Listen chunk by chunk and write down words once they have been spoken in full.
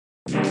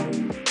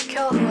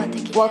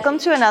Welcome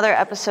to another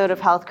episode of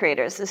Health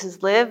Creators. This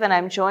is Liv, and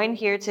I'm joined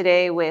here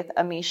today with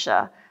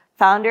Amisha,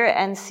 founder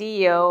and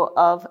CEO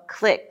of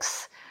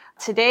Clicks.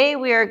 Today,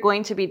 we are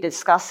going to be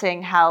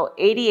discussing how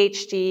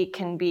ADHD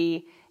can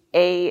be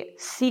a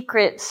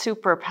secret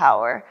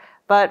superpower.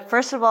 But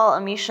first of all,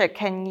 Amisha,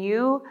 can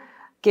you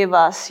give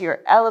us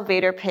your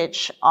elevator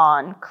pitch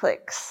on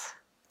Clicks?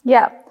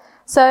 Yeah.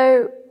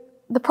 So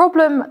the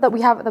problem that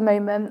we have at the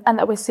moment and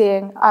that we're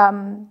seeing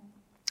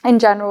in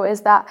general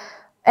is that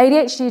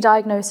ADHD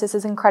diagnosis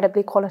is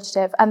incredibly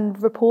qualitative,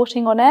 and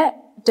reporting on it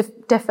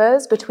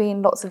differs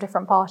between lots of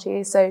different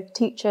parties. So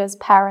teachers,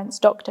 parents,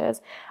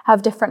 doctors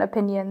have different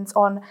opinions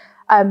on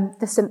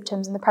the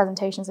symptoms and the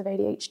presentations of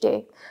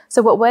ADHD.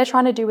 So what we're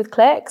trying to do with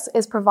Clicks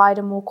is provide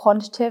a more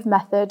quantitative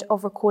method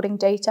of recording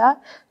data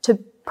to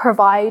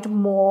provide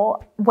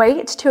more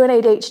weight to an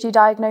ADHD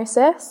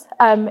diagnosis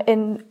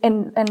in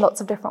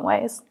lots of different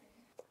ways.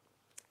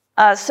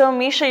 So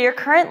Amisha, you're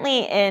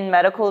currently in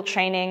medical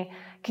training.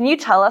 Can you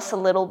tell us a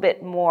little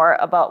bit more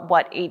about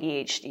what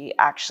ADHD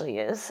actually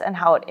is and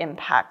how it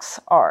impacts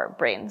our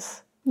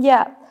brains?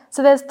 Yeah,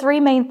 so there's three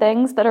main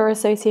things that are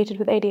associated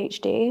with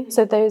ADHD.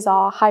 So those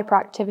are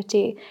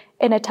hyperactivity,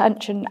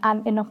 inattention,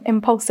 and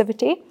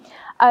impulsivity.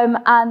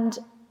 And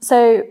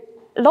so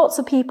lots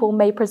of people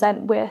may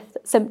present with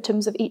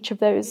symptoms of each of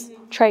those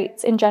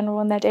traits in general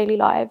in their daily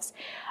lives.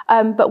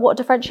 But what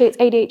differentiates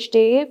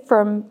ADHD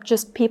from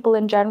just people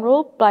in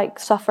general, like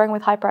suffering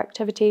with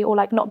hyperactivity or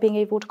like not being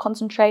able to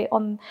concentrate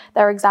on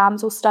their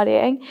exams or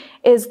studying,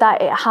 is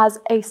that it has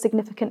a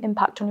significant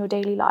impact on your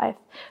daily life.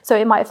 So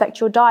it might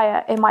affect your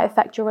diet, it might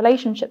affect your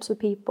relationships with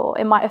people,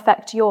 it might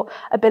affect your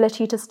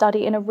ability to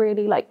study in a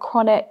really like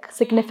chronic,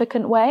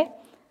 significant way.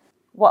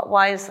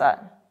 Why is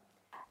that?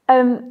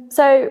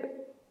 So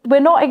we're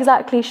not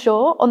exactly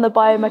sure on the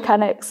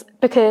biomechanics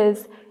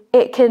because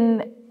it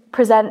can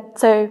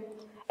present,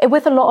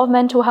 with a lot of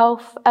mental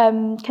health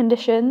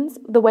conditions,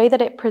 the way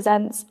that it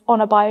presents on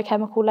a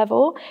biochemical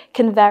level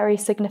can vary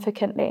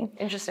significantly.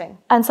 Interesting.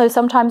 And so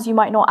sometimes you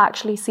might not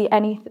actually see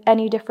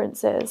any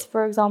differences,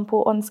 for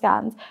example, on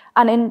scans.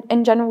 And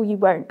in general, you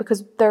won't,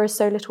 because there is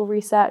so little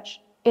research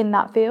in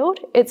that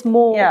field. It's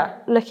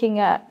more looking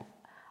at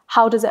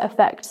how does it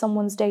affect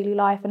someone's daily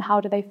life and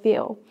how do they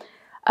feel.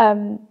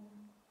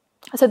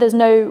 So there's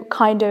no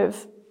kind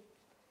of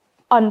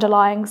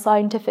underlying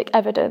scientific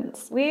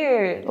evidence.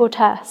 Weird. Or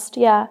test,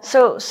 yeah.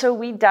 So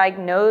we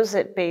diagnose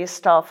it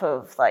based off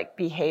of like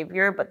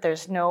behavior, but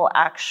there's no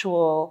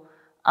actual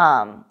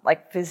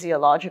like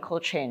physiological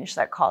change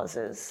that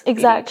causes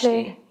Exactly.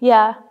 ADHD.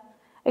 Yeah.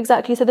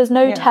 Exactly. So there's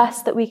no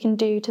test that we can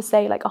do to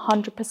say like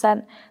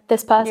 100%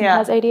 this person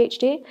has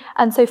ADHD.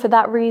 And so for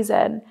that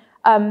reason,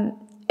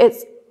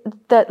 it's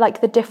that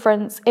like the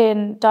difference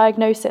in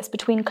diagnosis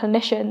between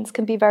clinicians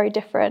can be very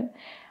different.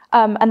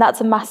 And that's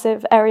a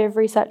massive area of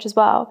research as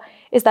well,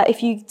 is that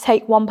if you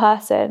take one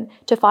person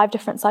to 5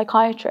 different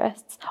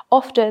psychiatrists,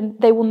 often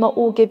they will not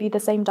all give you the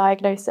same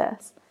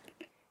diagnosis.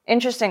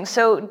 Interesting.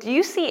 So do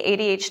you see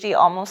ADHD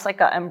almost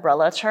like an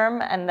umbrella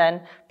term, and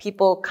then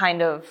people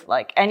kind of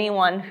like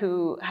anyone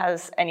who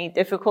has any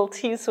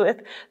difficulties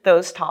with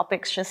those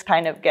topics just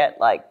kind of get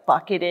like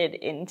bucketed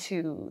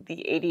into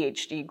the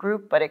ADHD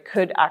group, but it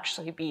could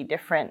actually be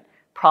different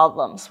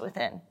problems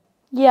within?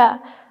 Yeah.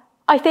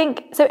 I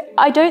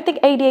don't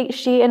think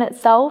ADHD in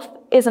itself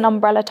is an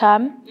umbrella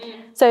term.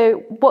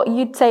 So what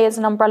you'd say is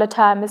an umbrella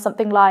term is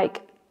something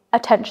like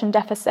attention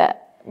deficit.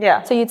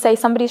 Yeah. So you'd say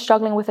somebody's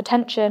struggling with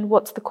attention,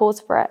 what's the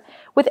cause for it?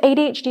 With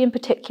ADHD in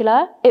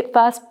particular, it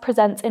first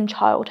presents in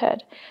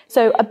childhood.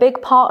 So a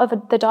big part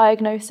of the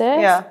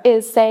diagnosis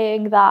is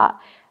saying that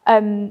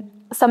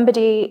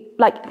somebody,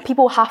 like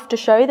people have to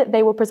show that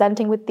they were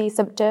presenting with these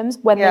symptoms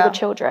when they were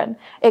children.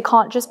 It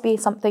can't just be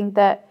something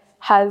that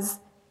has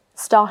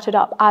started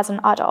up as an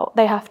adult.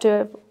 They have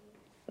to,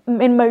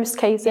 in most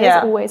cases,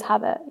 always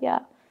have it. Yeah.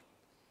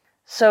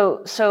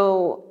 So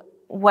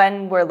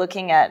when we're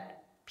looking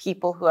at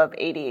people who have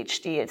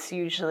ADHD, it's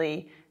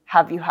usually,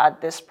 have you had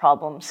this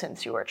problem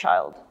since you were a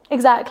child?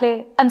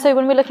 Exactly. And so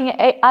when we're looking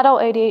at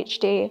adult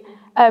ADHD,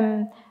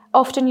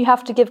 often you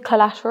have to give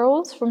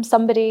collaterals from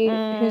somebody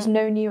who's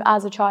known you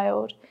as a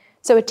child.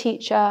 So a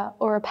teacher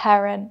or a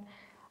parent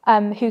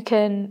who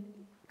can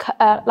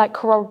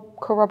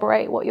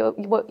corroborate what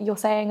you're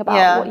saying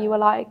about what you were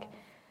like,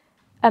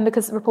 and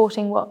because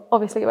reporting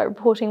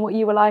what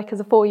you were like as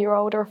a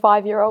 4-year-old or a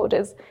 5-year-old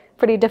is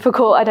pretty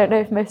difficult. I don't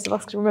know if most of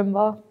us can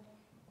remember.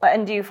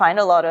 And do you find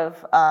a lot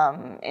of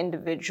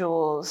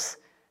individuals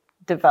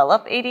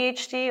develop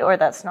ADHD, or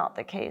that's not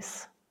the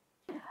case?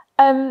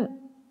 I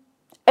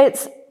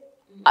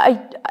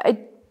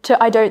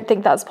don't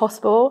think that's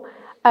possible.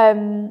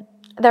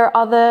 There are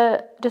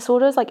other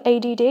disorders like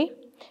ADD,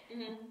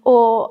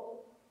 or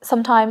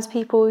sometimes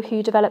people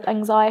who develop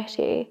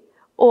anxiety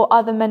or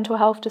other mental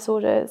health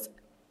disorders,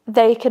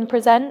 they can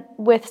present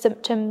with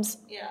symptoms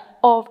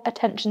of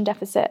attention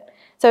deficit.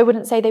 So I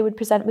wouldn't say they would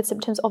present with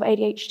symptoms of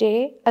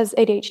ADHD as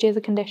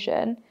a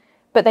condition,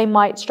 but they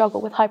might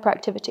struggle with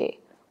hyperactivity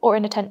or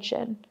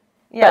inattention.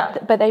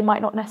 but they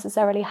might not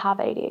necessarily have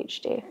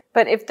ADHD.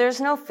 But if there's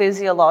no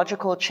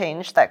physiological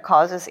change that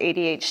causes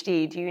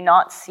ADHD, do you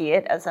not see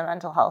it as a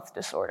mental health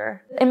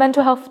disorder? In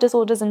mental health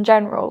disorders in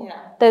general,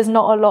 there's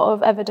not a lot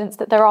of evidence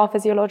that there are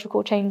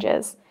physiological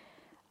changes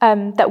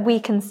that we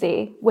can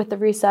see with the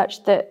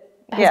research that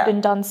has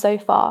been done so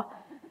far.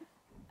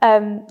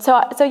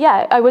 So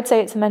yeah, I would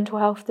say it's a mental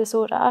health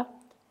disorder.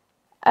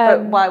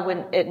 But why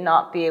wouldn't it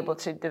not be able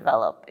to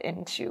develop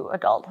into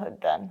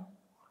adulthood then?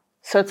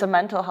 So it's a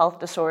mental health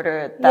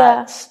disorder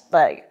that's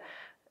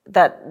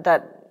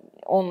that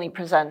only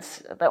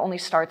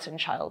starts in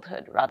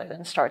childhood rather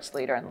than starts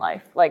later in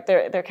life. Like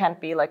there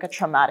can't be like a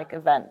traumatic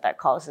event that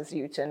causes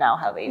you to now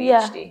have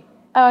ADHD. Yeah.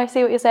 Oh, I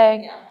see what you're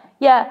saying.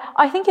 Yeah,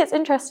 I think it's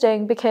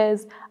interesting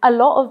because a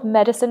lot of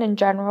medicine in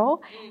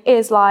general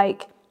is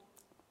like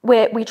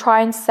we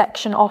try and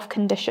section off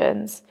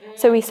conditions.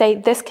 So we say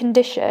this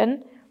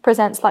condition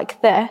presents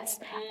like this,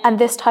 and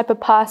this type of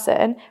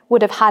person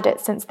would have had it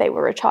since they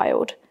were a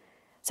child.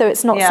 So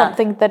it's not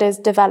something that is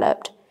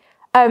developed.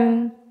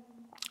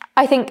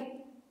 I think,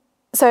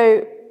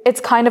 so it's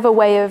kind of a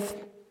way of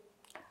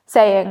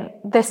saying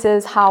this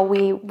is how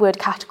we would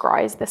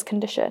categorize this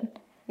condition.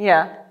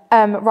 Yeah.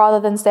 Rather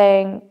than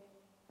saying,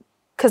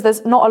 because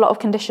there's not a lot of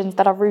conditions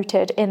that are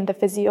rooted in the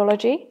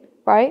physiology,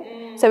 right?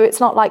 So it's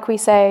not like we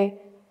say,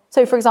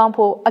 so for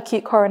example,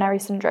 acute coronary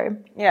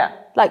syndrome. Yeah.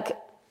 Like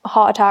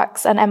heart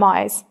attacks and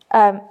MIs.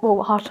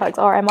 Well, heart attacks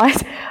are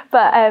MIs,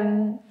 but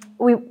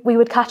we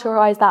would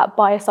categorize that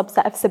by a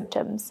subset of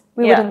symptoms.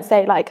 We wouldn't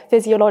say like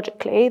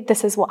physiologically,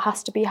 this is what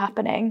has to be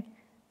happening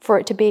for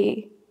it to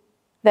be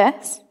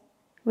this.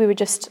 We would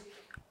just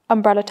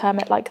umbrella term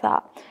it like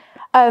that.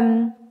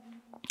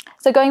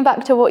 So going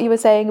back to what you were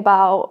saying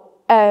about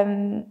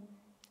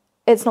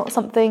it's not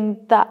something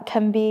that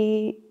can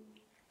be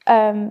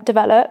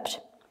developed.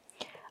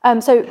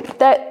 So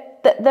that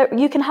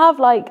you can have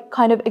like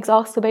kind of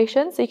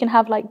exacerbations. So you can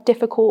have like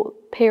difficult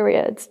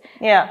periods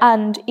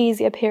and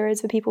easier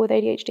periods for people with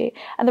ADHD.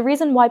 And the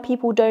reason why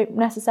people don't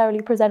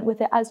necessarily present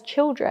with it as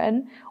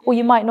children, or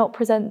you might not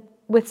present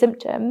with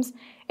symptoms,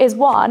 is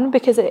one,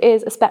 because it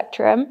is a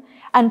spectrum,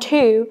 and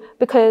two,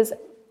 because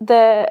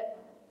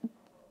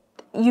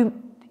you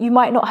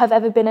might not have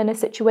ever been in a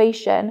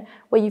situation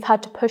where you've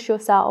had to push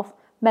yourself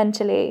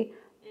mentally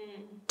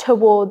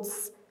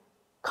towards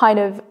kind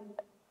of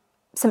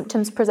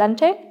symptoms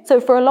presenting. So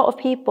for a lot of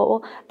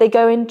people, they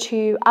go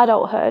into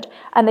adulthood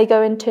and they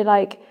go into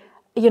like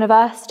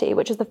university,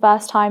 which is the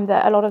first time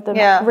that a lot of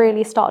them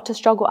really start to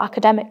struggle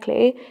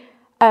academically.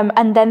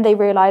 And then they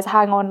realize,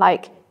 hang on,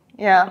 like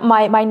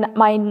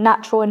my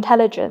natural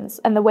intelligence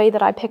and the way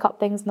that I pick up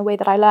things and the way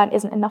that I learn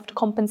isn't enough to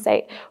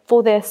compensate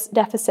for this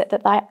deficit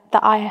that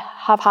I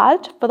have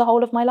had for the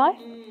whole of my life.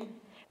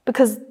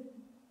 Because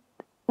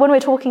when we're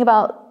talking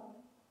about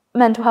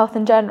mental health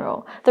in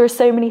general, there are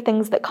so many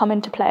things that come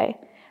into play.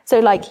 So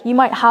like you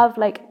might have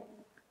like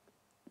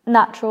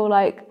natural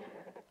like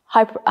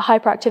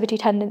hyperactivity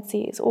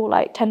tendencies or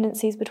like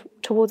tendencies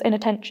towards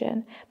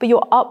inattention, but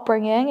your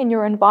upbringing and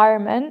your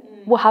environment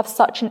will have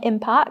such an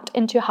impact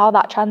into how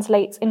that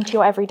translates into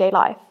your everyday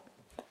life.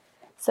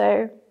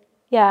 So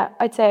yeah,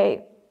 I'd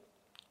say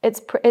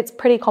it's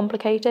pretty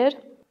complicated.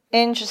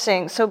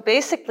 Interesting. So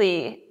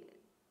basically,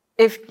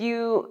 if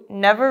you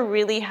never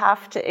really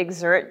have to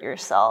exert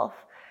yourself,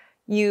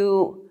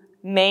 you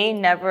may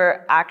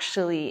never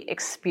actually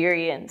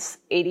experience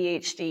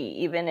ADHD,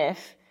 even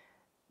if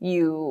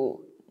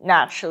you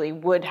naturally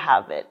would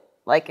have it,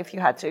 like if you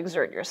had to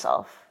exert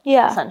yourself,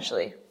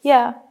 essentially.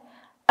 Yeah.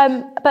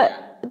 But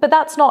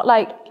that's not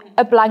like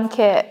a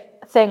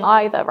blanket thing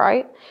either,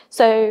 right?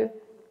 So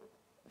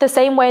the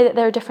same way that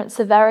there are different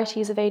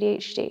severities of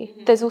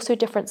ADHD, there's also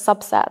different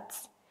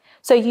subsets.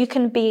 So you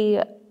can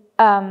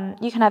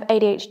have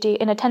ADHD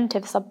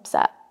inattentive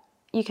subset.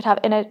 You could have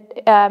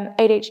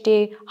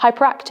ADHD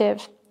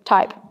hyperactive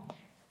type.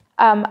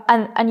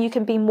 And you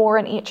can be more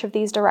in each of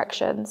these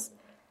directions.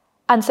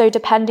 And so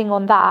depending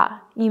on that,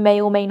 you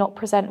may or may not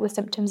present with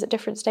symptoms at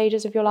different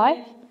stages of your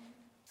life.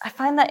 I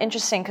find that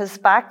interesting because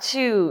back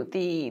to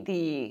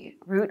the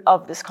root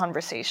of this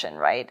conversation,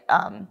 right?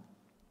 Can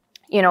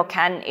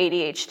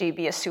ADHD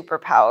be a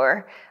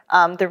superpower?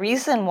 The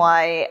reason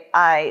why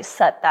I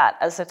set that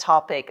as a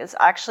topic is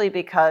actually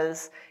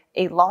because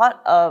a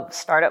lot of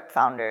startup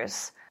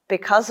founders,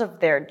 because of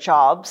their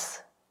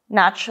jobs,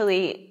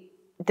 naturally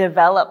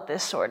develop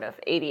this sort of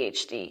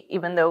ADHD.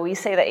 Even though we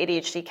say that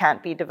ADHD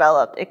can't be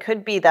developed, it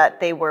could be that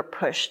they were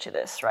pushed to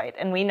this, right?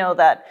 And we know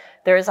that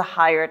there is a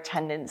higher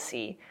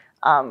tendency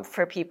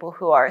for people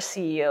who are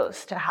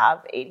CEOs to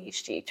have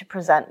ADHD, to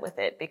present with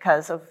it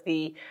because of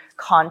the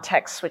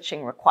context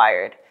switching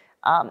required.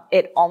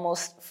 It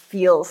almost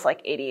feels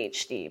like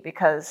ADHD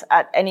because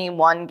at any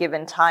one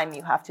given time,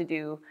 you have to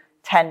do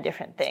 10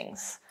 different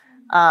things.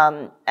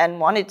 And I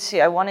wanted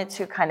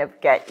to kind of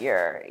get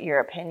your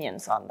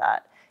opinions on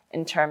that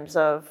in terms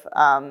of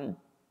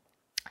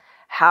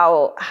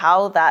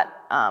how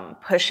that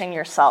pushing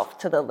yourself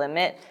to the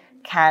limit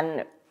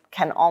can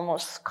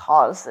almost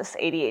cause this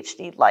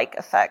ADHD-like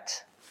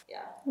effect.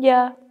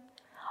 Yeah.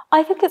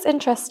 I think it's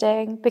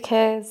interesting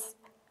because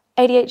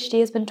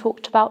ADHD has been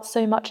talked about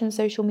so much in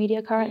social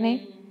media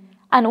currently.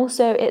 And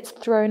also it's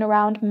thrown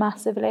around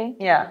massively.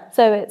 Yeah.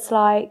 So it's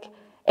like,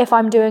 if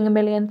I'm doing a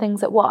million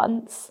things at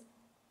once,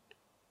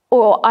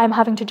 or I'm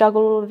having to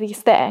juggle all of these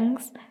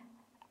things,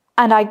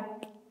 and I'm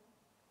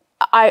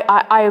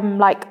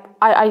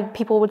like,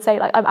 people would say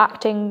like, I'm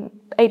acting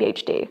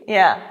ADHD.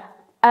 Yeah.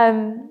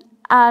 And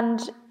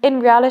in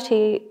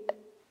reality,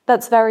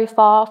 that's very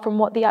far from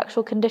what the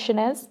actual condition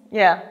is.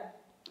 Yeah.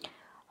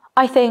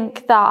 I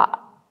think that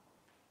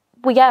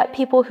we get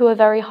people who are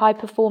very high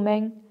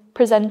performing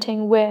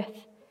presenting with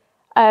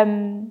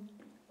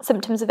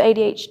symptoms of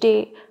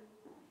ADHD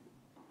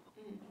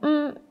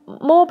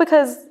more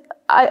because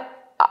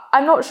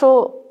I'm not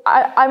sure,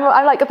 I'm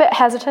like a bit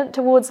hesitant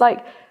towards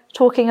like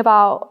talking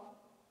about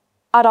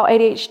adult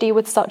ADHD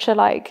with such a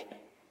like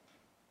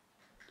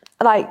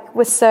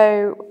with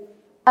so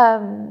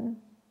kind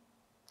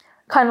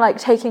of like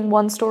taking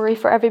one story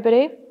for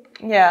everybody.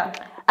 Yeah.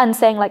 And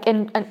saying like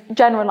and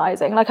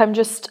generalizing, like I'm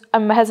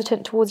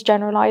hesitant towards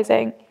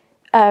generalizing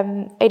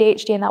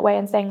ADHD in that way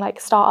and saying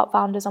like startup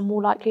founders are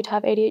more likely to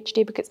have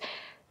ADHD because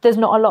there's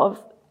not a lot of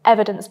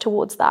evidence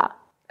towards that.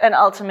 And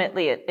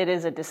ultimately it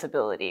is a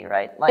disability,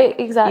 right? Like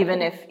exactly.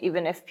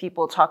 even if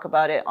people talk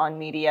about it on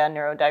media,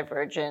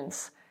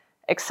 neurodivergence,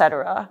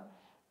 etc.,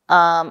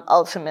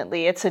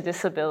 ultimately it's a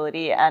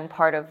disability, and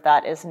part of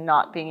that is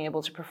not being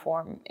able to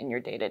perform in your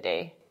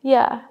day-to-day.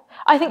 Yeah.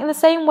 I think in the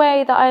same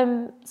way that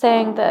I'm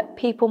saying that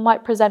people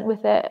might present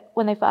with it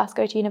when they first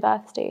go to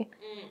university,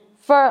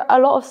 for a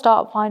lot of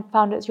startup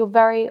founders, you're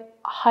very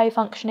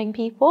high-functioning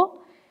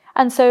people.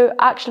 And so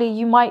actually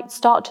you might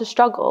start to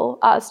struggle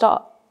at a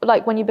start,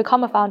 like when you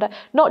become a founder,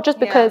 not just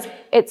because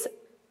it's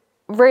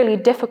really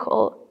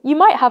difficult. You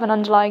might have an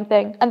underlying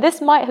thing. And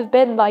this might have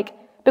been like,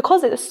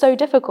 because it's so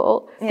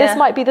difficult, this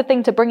might be the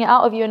thing to bring it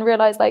out of you and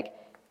realize like,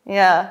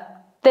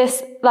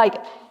 this, like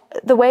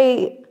the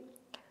way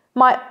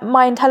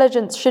my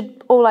intelligence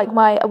should, or like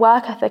my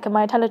work ethic and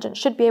my intelligence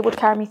should be able to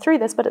carry me through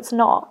this, but it's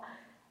not.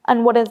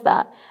 And what is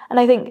that? And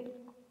I think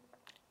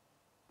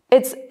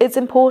it's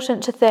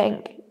important to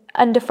think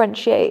and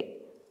differentiate.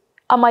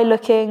 Am I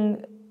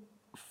looking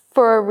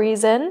for a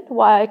reason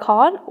why I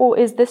can't? Or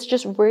is this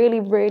just really,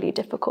 really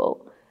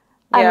difficult?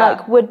 And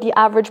like, would the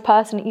average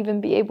person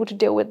even be able to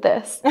deal with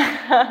this?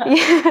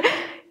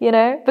 You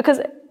know, because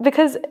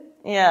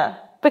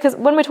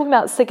when we're talking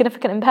about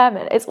significant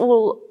impairment, it's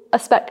all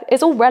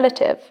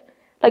relative.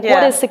 Like,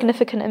 what is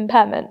significant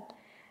impairment?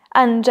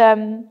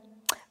 And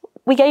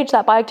we gauge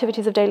that by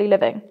activities of daily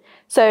living.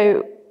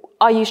 So,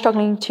 are you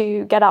struggling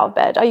to get out of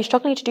bed? Are you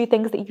struggling to do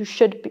things that you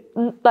should be,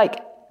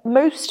 like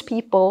most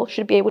people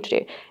should be able to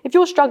do? If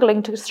you're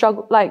struggling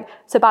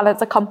to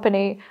balance a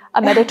company,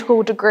 a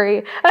medical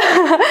degree,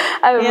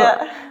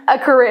 a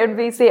career in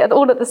VC,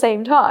 all at the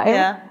same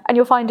time, and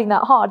you're finding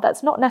that hard,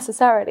 that's not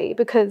necessarily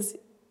because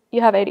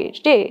you have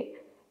ADHD.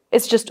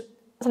 It's just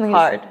something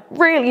hard, that's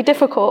really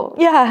difficult.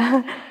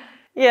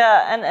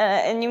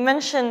 And you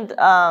mentioned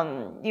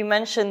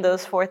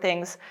those four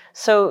things.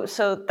 So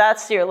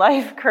that's your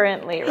life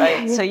currently,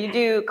 right? So you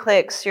do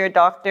Clicks, you're a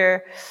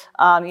doctor,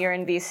 you're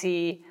in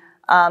VC.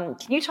 Can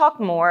you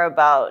talk more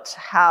about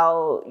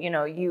how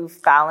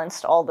you've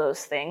balanced all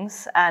those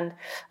things, and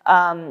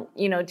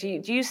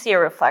do you see a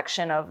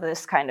reflection of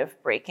this kind of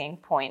breaking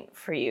point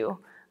for you?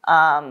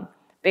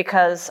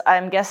 Because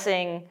I'm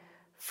guessing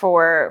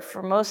for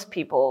most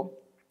people,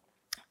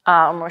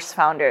 most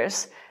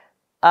founders,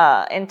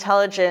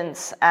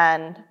 intelligence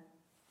and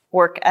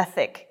work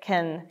ethic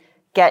can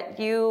get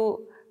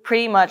you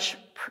pretty much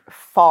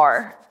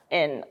far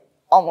in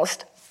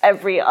almost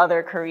every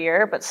other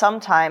career, but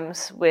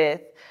sometimes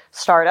with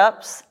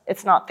startups,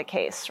 it's not the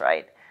case,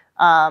 right?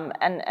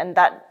 And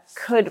that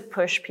could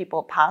push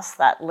people past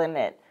that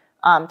limit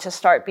to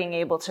start being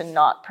able to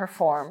not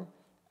perform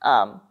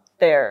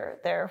their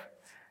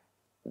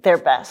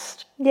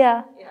best.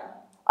 Yeah.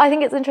 I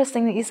think it's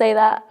interesting that you say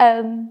that.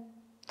 I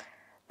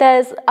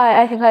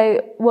think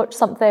I watched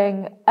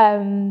something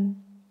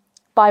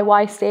by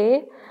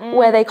YC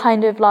where they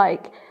kind of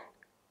like,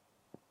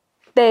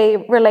 they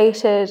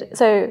related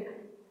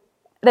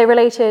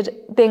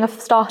being a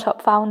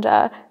startup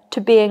founder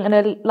to being an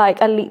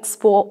elite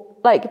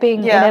sport, like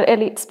being in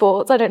elite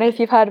sports. I don't know if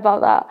you've heard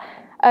about that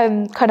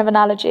kind of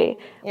analogy,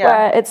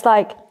 where it's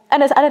like,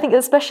 and I think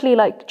it's especially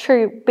like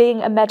true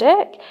being a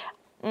medic,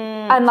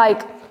 and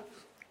like,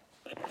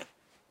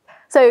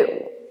 so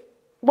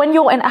when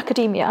you're in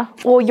academia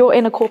or you're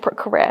in a corporate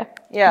career,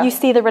 you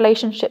see the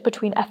relationship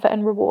between effort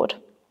and reward.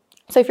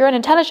 So if you're an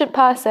intelligent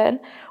person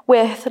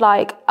with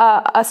like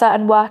a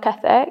certain work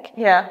ethic,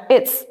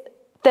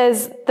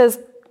 there's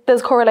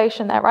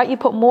correlation there, right? You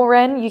put more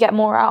in, you get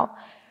more out.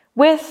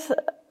 With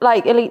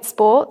like elite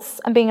sports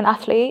and being an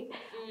athlete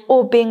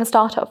or being a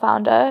startup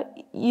founder,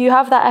 you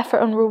have that effort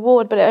and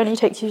reward, but it only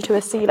takes you to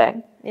a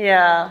ceiling.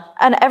 Yeah.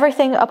 And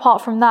everything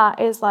apart from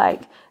that is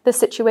like the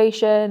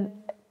situation,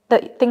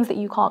 things that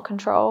you can't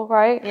control,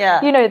 right?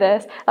 Yeah. You know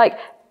this, like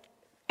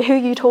who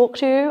you talk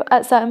to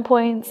at certain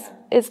points,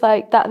 is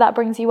like that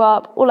brings you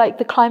up, or like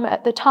the climate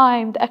at the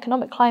time, the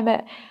economic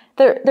climate.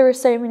 There are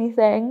so many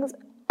things,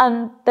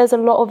 and there's a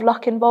lot of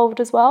luck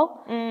involved as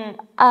well.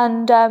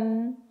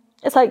 And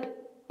it's like,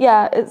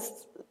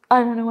 I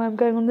don't know why I'm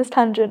going on this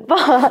tangent, but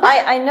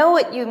I know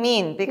what you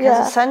mean,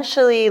 because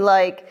essentially,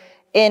 like,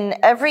 in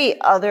every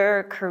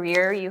other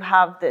career, you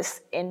have this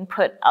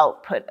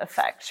input-output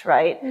effect,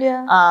 right?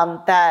 Yeah.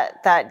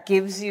 That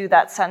gives you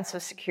that sense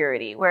of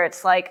security, where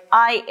it's like,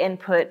 I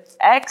input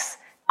X,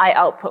 I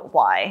output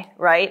Y,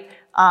 right?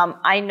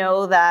 I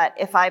know that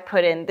if I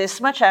put in this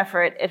much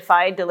effort, if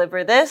I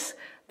deliver this,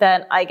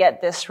 then I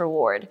get this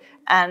reward.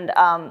 And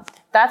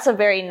that's a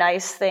very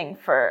nice thing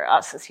for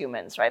us as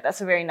humans, right?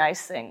 That's a very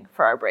nice thing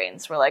for our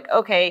brains. We're like,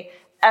 okay,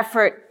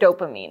 effort,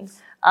 dopamine.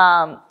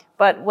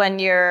 But when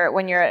you're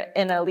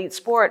in an elite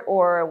sport,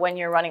 or when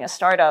you're running a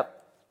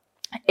startup,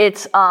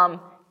 it's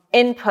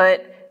input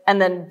and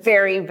then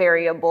very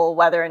variable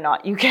whether or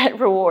not you get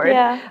reward.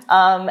 Yeah.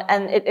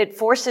 And it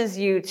forces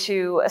you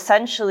to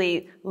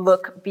essentially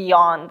look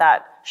beyond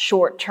that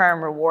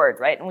short-term reward,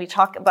 right? And we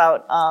talk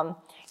about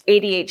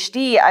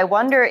ADHD. I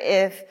wonder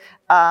if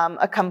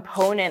a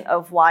component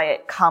of why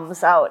it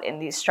comes out in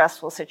these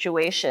stressful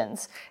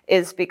situations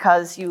is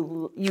because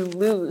you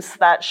lose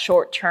that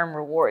short-term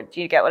reward.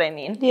 Do you get what I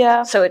mean?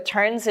 Yeah. So it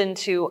turns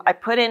into, I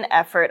put in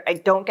effort, I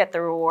don't get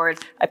the reward.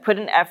 I put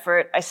in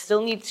effort, I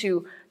still need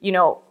to,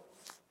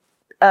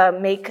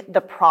 make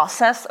the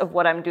process of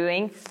what I'm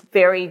doing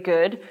very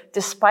good,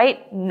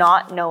 despite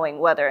not knowing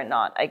whether or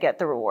not I get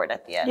the reward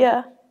at the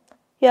end.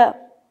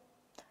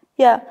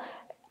 Yeah.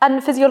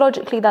 And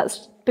physiologically,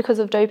 that's because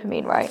of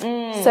dopamine, right?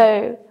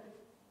 So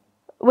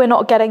we're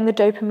not getting the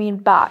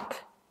dopamine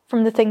back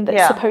from the thing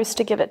that's supposed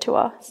to give it to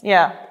us.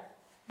 Yeah.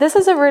 This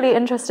is a really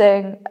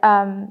interesting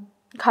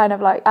kind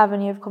of like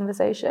avenue of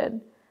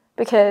conversation,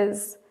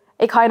 because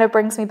it kind of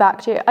brings me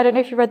back to, I don't know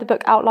if you read the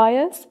book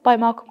Outliers by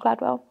Malcolm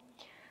Gladwell.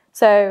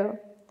 So,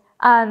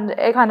 and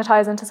it kind of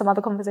ties into some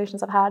other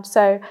conversations I've had.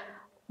 So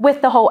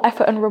with the whole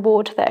effort and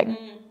reward thing.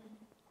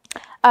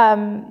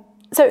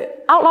 So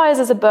Outliers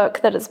is a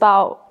book that is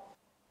about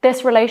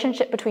this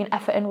relationship between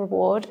effort and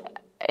reward.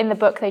 In the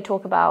book, they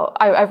talk about,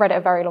 I read it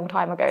a very long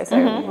time ago,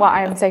 so what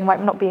I am saying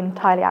might not be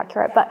entirely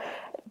accurate, but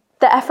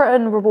the effort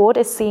and reward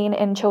is seen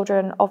in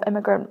children of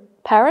immigrant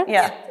parents.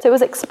 Yeah. So it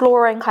was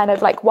exploring kind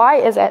of like, why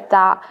is it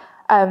that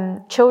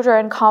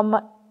children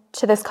come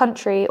to this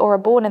country or are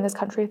born in this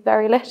country with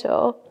very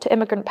little to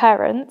immigrant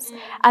parents,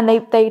 and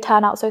they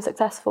turn out so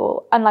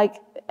successful, and like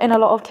in a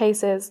lot of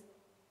cases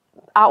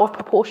out of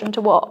proportion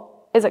to what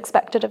is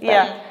expected of them.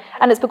 Yeah.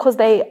 And it's because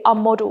they are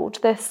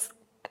modeled this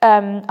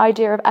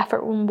idea of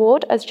effort and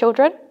reward as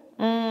children.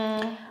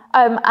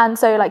 And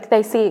so like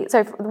they see,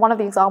 so one of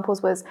the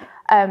examples was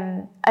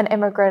an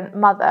immigrant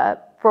mother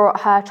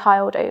brought her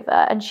child over,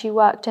 and she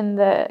worked in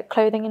the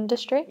clothing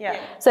industry. Yeah.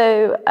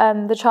 So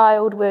the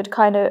child would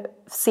kind of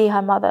see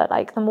her mother,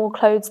 like the more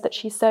clothes that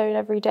she sewed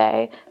every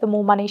day, the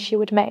more money she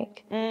would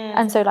make.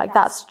 And so like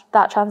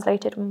that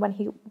translated when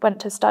he went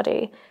to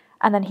study,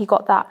 and then he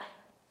got that.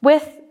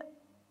 With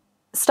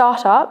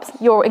startups,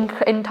 you're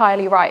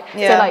entirely right.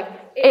 Yeah. So like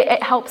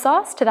it helps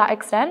us to that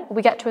extent.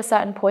 We get to a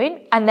certain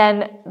point, and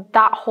then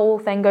that whole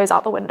thing goes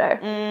out the window.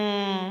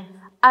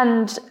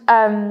 And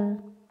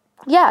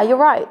yeah, you're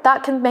right.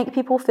 That can make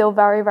people feel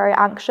very, very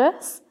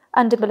anxious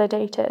and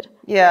debilitated.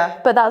 Yeah.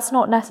 But that's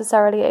not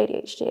necessarily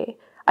ADHD.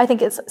 I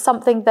think it's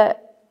something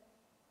that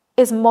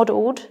is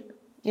modeled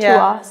to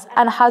us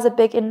and has a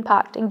big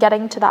impact in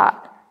getting to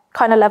that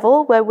kind of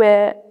level where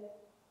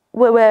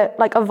we're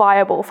like a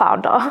viable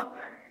founder,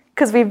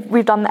 because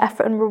we've done the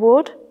effort and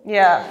reward.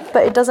 Yeah.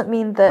 But it doesn't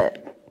mean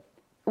that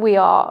we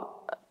are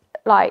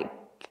like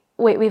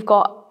we've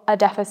got a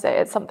deficit.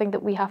 It's something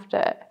that we have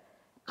to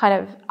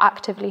kind of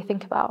actively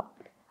think about.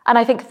 And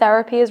I think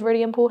therapy is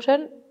really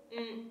important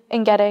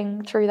in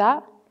getting through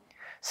that.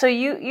 So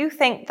you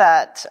think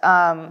that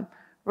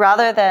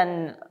rather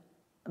than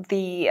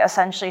the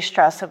essentially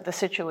stress of the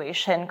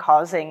situation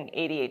causing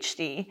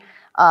ADHD,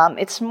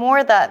 it's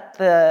more that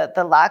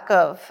the lack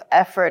of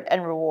effort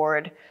and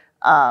reward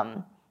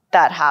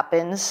that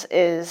happens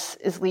is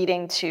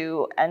leading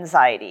to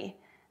anxiety,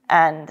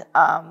 and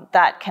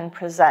that can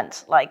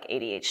present like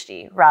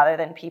ADHD rather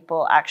than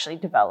people actually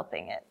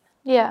developing it.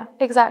 Yeah,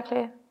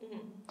 exactly.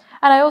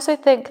 And I also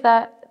think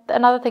that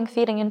another thing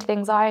feeding into the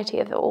anxiety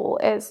of it all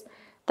is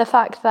the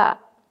fact that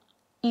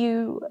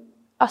you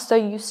are so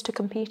used to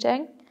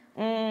competing.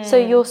 So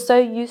you're so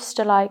used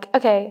to like,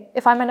 okay,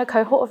 if I'm in a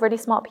cohort of really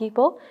smart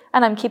people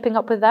and I'm keeping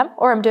up with them,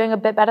 or I'm doing a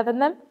bit better than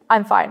them,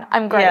 I'm fine,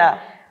 I'm great. Yeah.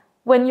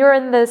 When you're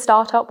in the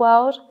startup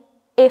world,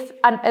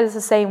 and it's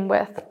the same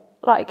with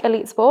like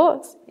elite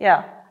sports,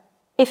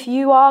 if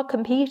you are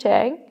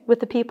competing with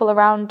the people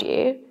around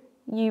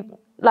you,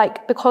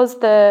 like, because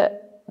the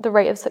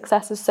rate of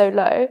success is so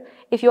low,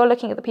 if you're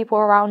looking at the people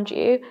around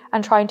you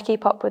and trying to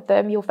keep up with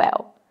them, you'll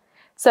fail.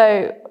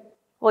 So,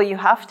 well, you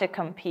have to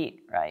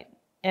compete, right?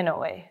 In a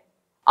way.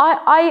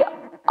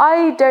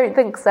 I don't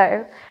think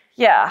so.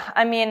 Yeah,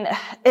 I mean,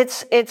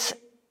 it's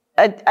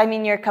I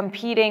mean, you're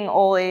competing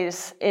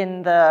always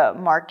in the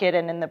market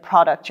and in the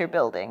product you're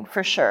building,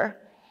 for sure.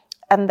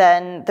 And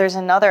then there's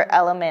another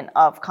element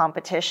of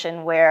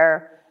competition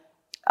where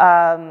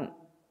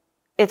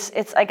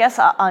it's I guess,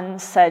 an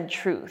unsaid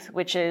truth,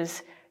 which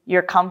is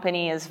your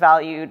company is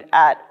valued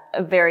at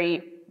a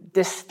very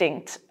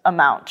distinct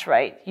amount,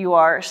 right? You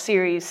are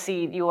Series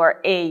C, you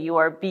are A, you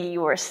are B,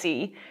 you are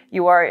C.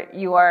 You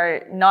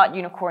are not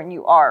unicorn,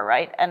 you are,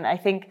 right? And I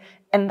think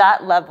in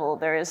that level,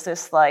 there is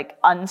this like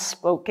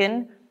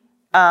unspoken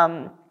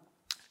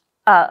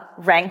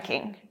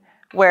ranking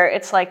where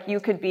it's like you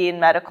could be in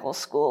medical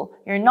school.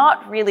 You're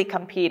not really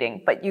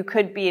competing, but you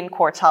could be in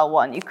quartile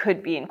 1, you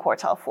could be in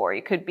quartile 4,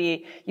 you could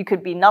be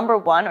number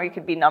 1 or you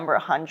could be number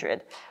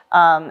 100.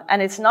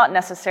 And it's not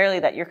necessarily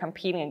that you're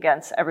competing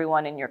against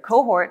everyone in your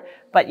cohort,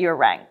 but you're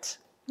ranked.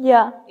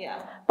 Yeah.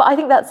 But I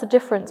think that's the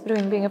difference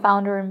between being a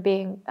founder and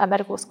being at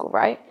medical school,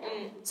 right?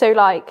 So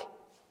like,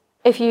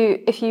 if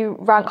you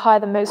rank higher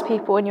than most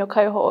people in your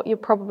cohort, you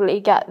probably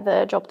get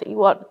the job that you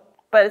want.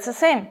 But it's the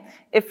same.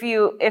 If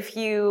you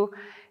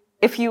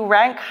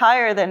rank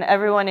higher than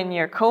everyone in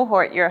your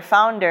cohort, you're a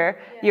founder,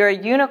 you're a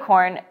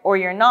unicorn, or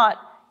you're not,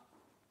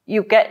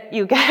 you get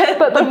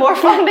the more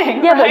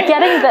funding. Yeah, right?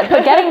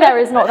 but getting there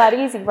is not that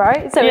easy,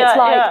 right? So it's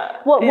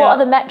like, what are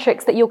the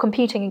metrics that you're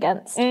competing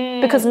against?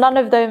 Because none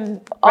of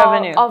them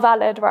are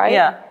valid, right?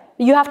 Yeah.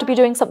 You have to be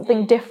doing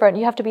something different.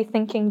 You have to be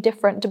thinking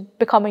different to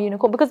become a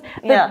unicorn. Because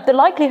the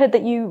likelihood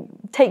that you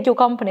take your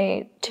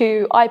company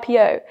to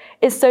IPO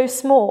is so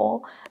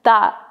small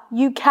that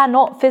you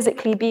cannot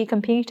physically be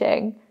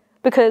competing.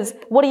 Because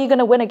what are you going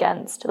to win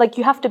against? Like,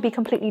 you have to be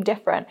completely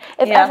different.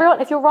 If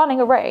you're running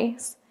a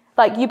race,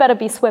 like, you better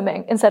be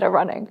swimming instead of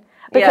running.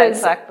 Because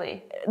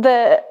exactly.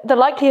 The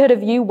likelihood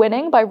of you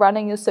winning by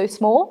running is so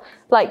small.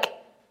 Like,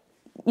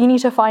 you need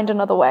to find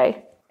another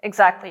way.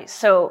 Exactly.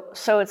 So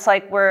it's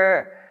like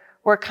we're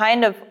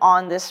kind of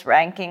on this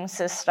ranking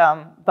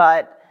system,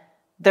 but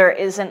there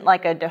isn't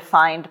like a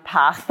defined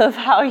path of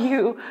how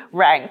you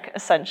rank,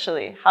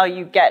 essentially, how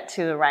you get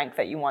to the rank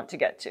that you want to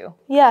get to.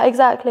 Yeah,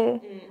 exactly.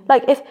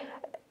 Like it's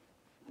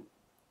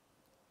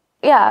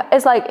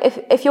like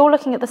if you're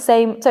looking at the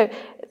same, so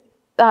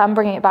I'm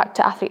bringing it back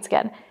to athletes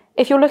again.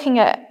 If you're looking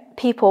at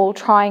people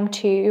trying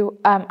to,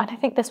 and I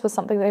think this was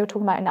something they were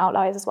talking about in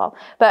Outliers as well,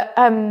 but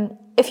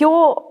if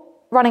you're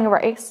running a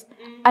race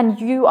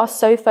and you are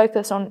so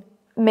focused on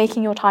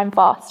making your time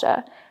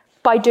faster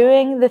by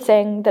doing the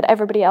thing that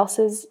everybody else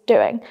is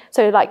doing.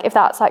 So like if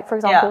that's like, for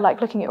example,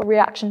 like looking at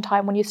reaction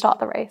time when you start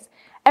the race,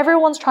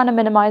 everyone's trying to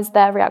minimize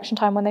their reaction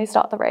time when they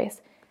start the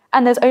race.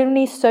 And there's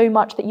only so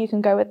much that you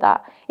can go with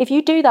that. If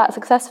you do that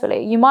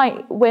successfully, you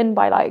might win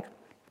by like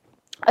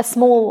a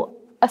small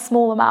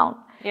amount.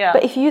 Yeah.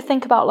 But if you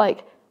think about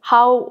like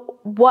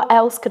what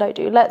else could I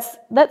do? Let's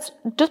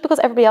just because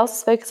everybody else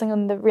is focusing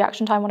on the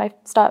reaction time when I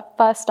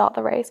first start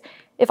the race,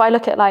 if I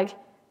look at like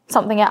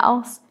something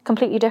else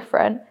completely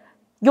different,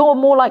 you're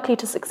more likely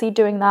to succeed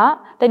doing that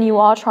than you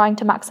are trying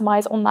to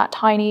maximize on that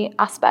tiny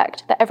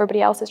aspect that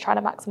everybody else is trying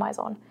to maximize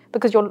on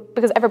because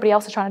everybody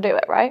else is trying to do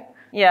it, right?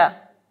 Yeah.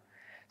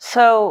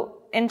 So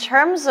in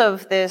terms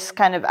of this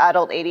kind of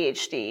adult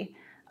ADHD,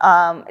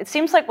 it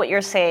seems like what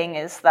you're saying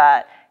is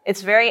that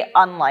it's very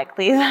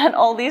unlikely that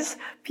all these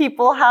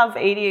people have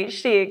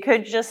ADHD. It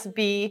could just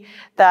be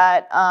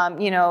that,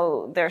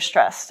 they're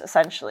stressed,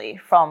 essentially,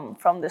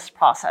 from this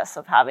process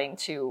of having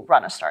to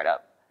run a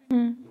startup.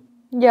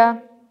 Yeah.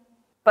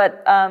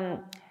 But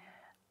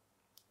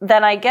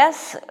then I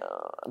guess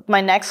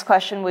my next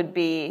question would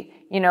be,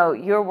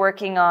 you're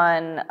working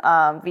on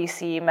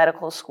VC,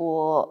 medical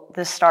school,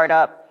 this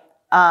startup.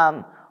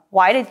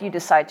 Why did you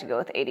decide to go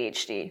with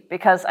ADHD?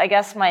 Because I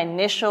guess my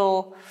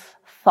initial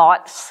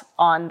thoughts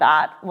on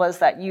that was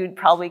that you'd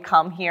probably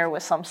come here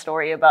with some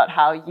story about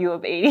how you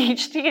have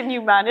ADHD and you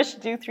managed to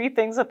do 3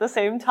 things at the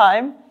same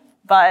time.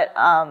 But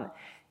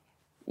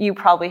you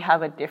probably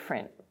have a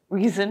different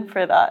reason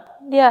for that.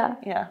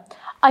 Yeah.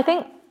 I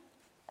think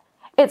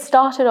it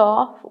started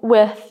off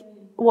with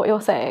what you're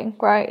saying,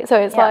 right?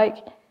 So it's like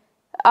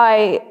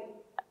I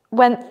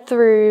went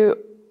through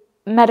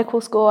medical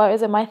school. I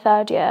was in my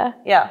 3rd year.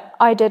 Yeah.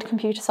 I did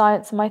computer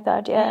science in my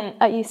 3rd year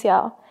at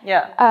UCL.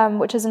 Yeah.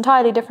 Which is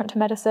entirely different to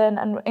medicine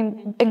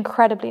and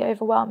incredibly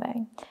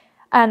overwhelming.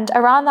 And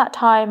around that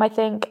time, I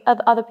think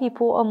other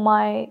people on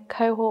my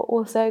cohort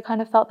also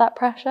kind of felt that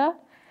pressure.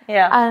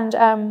 Yeah.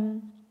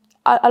 And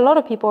a lot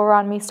of people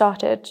around me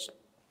started,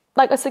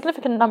 like a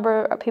significant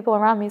number of people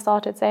around me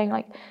started saying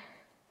like,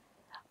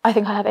 I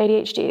think I have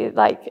ADHD,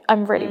 like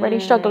I'm really, really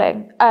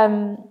struggling.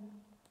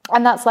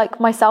 And that's like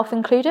myself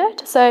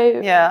included.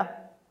 So yeah.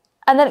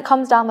 And then it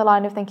comes down the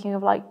line of thinking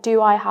of like,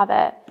 do I have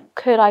it?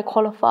 Could I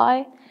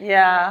qualify?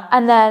 Yeah.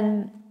 And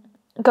then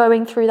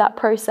going through that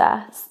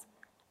process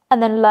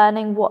and then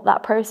learning what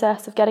that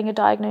process of getting a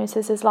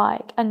diagnosis is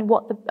like and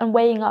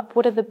weighing up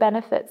what are the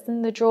benefits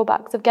and the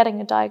drawbacks of getting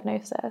a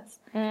diagnosis.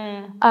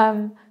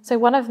 So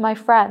one of my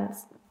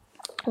friends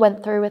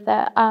went through with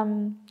it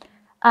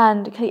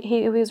and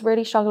he was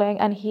really struggling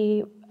and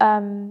he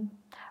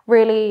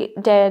really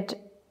did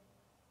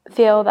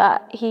feel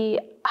that he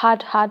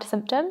had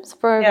symptoms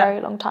for a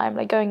very long time,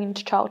 like going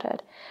into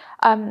childhood.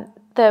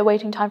 The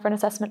waiting time for an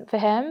assessment for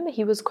him,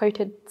 he was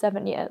quoted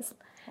 7 years.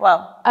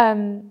 Wow.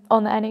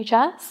 On the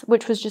NHS,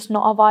 which was just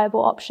not a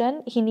viable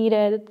option. He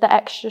needed the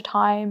extra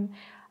time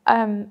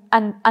and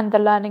the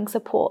learning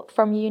support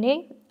from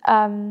uni.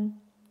 And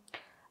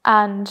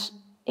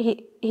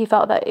he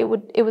felt that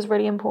it was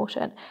really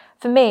important.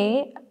 For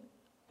me,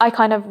 I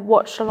kind of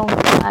watched along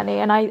the journey,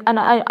 and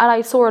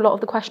I saw a lot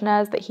of the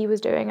questionnaires that he was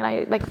doing, and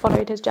I like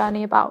followed his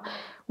journey about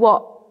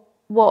what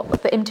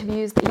the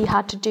interviews that he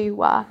had to do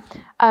were.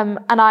 And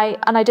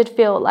I did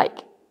feel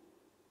like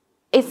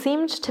it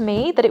seemed to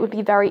me that it would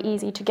be very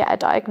easy to get a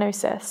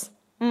diagnosis.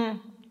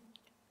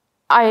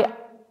 I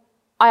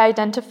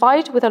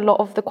identified with a lot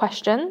of the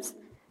questions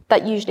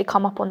that usually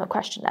come up on the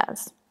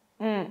questionnaires.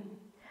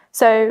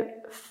 So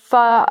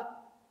for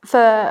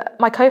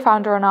my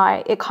co-founder and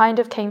I, it kind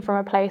of came from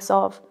a place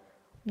of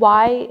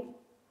why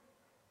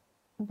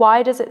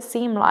does it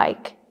seem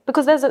like,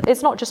 because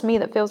it's not just me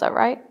that feels that,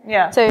 right?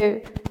 Yeah.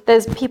 So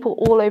there's people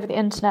all over the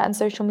internet and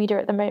social media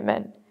at the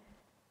moment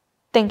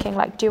thinking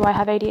like, do I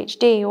have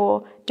ADHD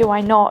or do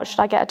I not? Should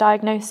I get a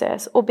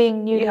diagnosis? Or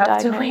being newly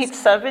diagnosed. You have to wait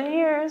 7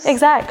 years.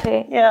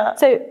 Exactly. Yeah.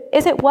 So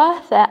is it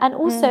worth it? And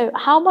also,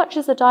 how much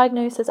is a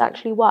diagnosis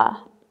actually worth?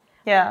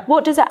 Yeah.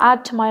 What does it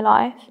add to my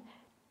life?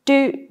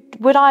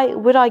 Would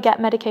I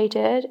get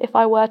medicated if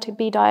I were to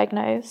be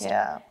diagnosed?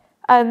 Yeah.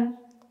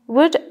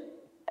 Would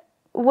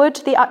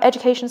the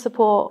education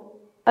support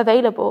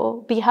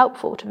available be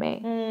helpful to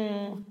me?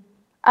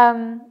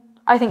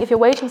 I think if you're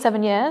waiting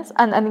 7 years,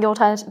 and the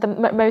alternative,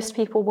 most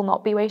people will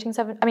not be waiting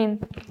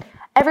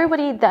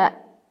everybody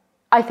that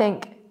I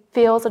think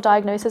feels a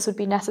diagnosis would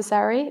be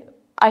necessary,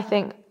 I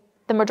think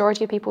the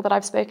majority of people that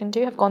I've spoken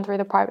to have gone through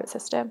the private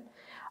system.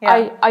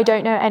 Yeah. I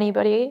don't know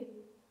anybody.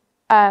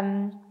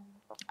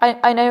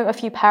 I know a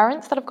few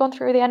parents that have gone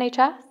through the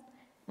NHS,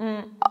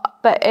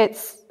 but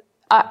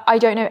I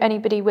don't know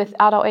anybody with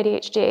adult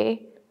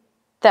ADHD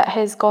that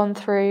has gone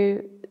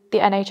through the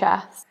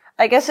NHS.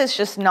 I guess it's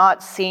just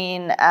not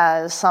seen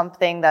as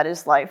something that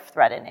is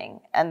life-threatening,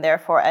 and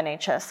therefore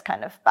NHS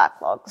kind of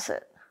backlogs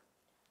it.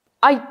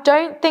 I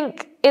don't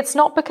think it's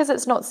not because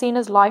it's not seen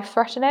as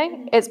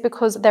life-threatening. It's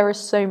because there are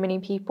so many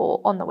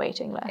people on the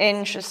waiting list.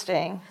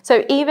 Interesting.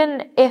 So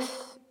even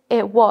if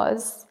it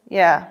was,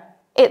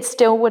 it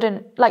still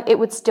wouldn't, it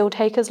would still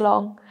take as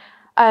long.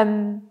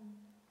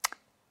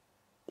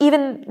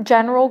 Even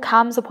general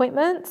CAMS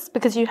appointments,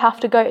 because you'd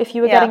have to go, if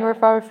you were getting a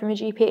referral from a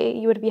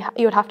GP, you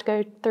would have to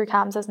go through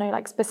CAMS. There's no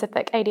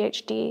specific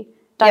ADHD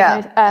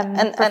diagnosis.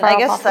 And I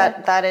guess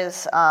that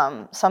is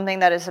something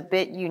that is a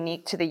bit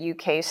unique to the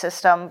UK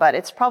system, but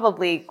it's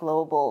probably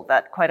global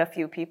that quite a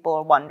few people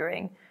are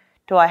wondering,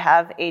 do I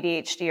have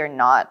ADHD or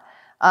not?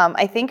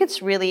 I think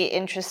it's really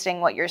interesting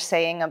what you're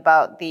saying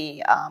about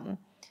the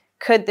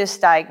could this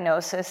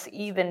diagnosis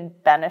even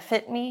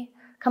benefit me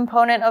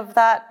component of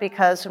that,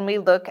 because when we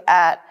look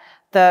at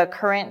the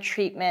current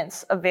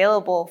treatments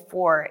available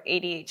for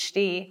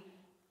ADHD,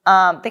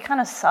 they kind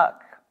of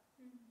suck,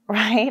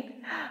 right?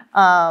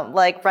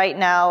 Right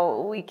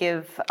now we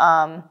give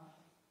a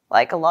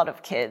lot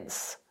of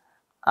kids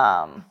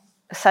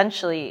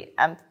essentially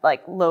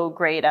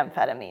low-grade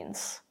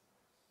amphetamines,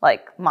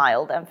 like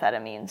mild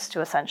amphetamines,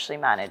 to essentially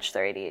manage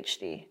their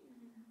ADHD.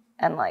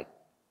 And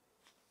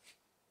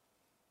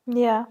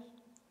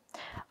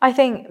I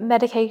think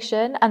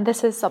medication, and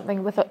this is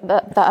something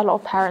that a lot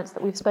of parents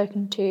that we've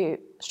spoken to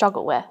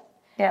struggle with.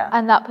 Yeah.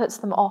 And that puts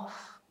them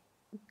off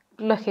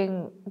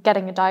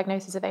getting a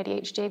diagnosis of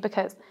ADHD,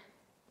 because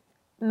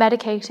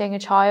medicating a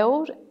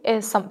child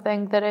is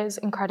something that is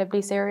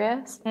incredibly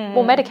serious.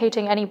 Well,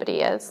 medicating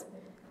anybody is.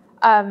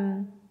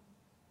 You're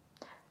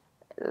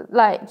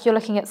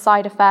looking at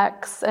side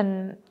effects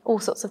and all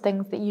sorts of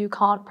things that you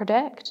can't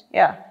predict.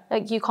 Yeah.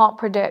 You can't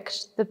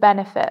predict the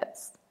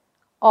benefits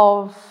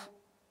of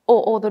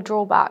or the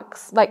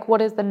drawbacks.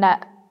 What is the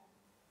net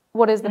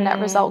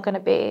result going to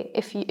be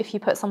if you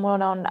put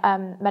someone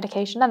on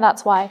medication? And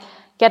that's why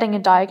getting a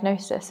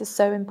diagnosis is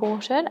so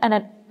important, and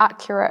an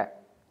accurate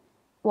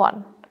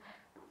one.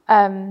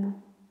 I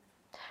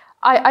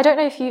don't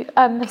know if you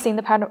have seen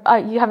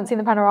you haven't seen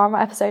the Panorama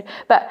episode,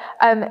 but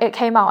it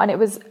came out and it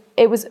was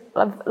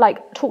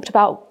talked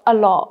about a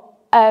lot.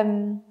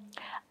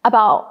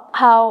 About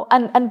how,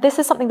 and this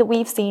is something that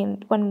we've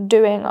seen when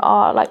doing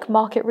our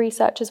market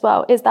research as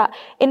well, is that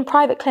in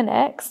private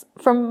clinics,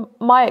 from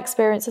my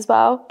experience as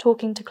well,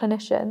 talking to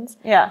clinicians,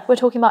 we're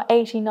talking about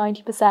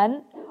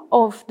 80-90%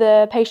 of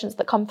the patients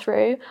that come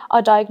through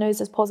are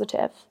diagnosed as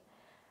positive.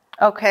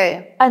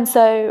 Okay. And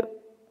so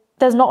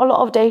there's not a lot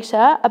of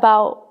data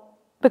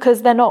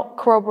because they're not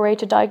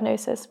corroborated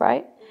diagnosis,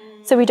 right?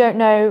 So we don't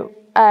know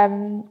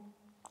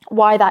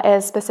why that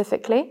is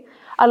specifically.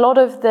 A lot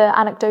of the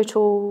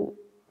anecdotal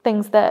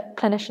things that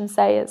clinicians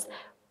say is,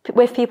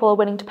 if people are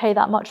willing to pay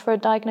that much for a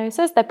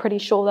diagnosis, they're pretty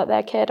sure that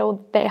their kid or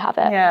they have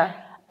it. Yeah.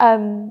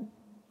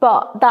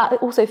 But that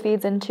also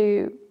feeds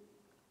into,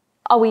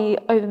 are we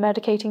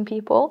over-medicating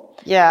people?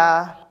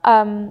 Yeah.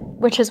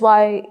 Which is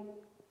why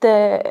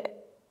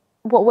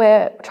what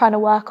we're trying to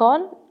work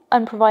on,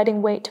 and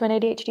providing weight to an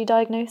ADHD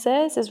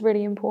diagnosis is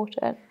really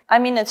important. I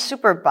mean, it's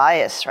super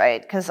biased,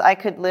 right? Because I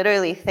could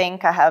literally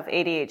think I have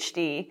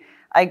ADHD.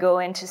 I go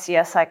in to see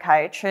a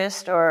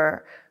psychiatrist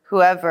or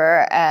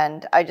whoever,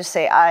 and I just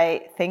say,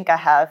 I think I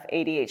have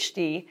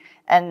ADHD.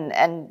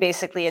 And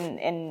basically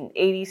in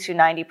 80 to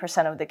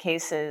 90% of the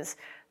cases,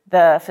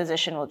 the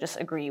physician will just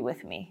agree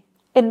with me.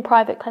 In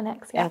private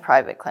clinics, yeah. In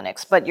private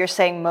clinics. But you're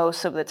saying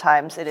most of the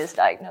times it is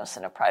diagnosed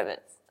in a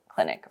private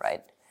clinic,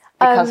 right?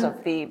 Because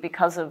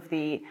of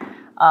the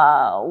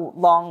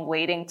long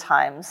waiting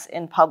times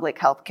in public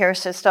healthcare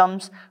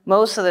systems,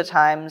 most of the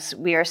times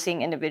we are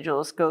seeing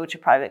individuals go to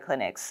private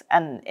clinics.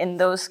 And in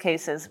those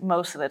cases,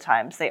 most of the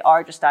times they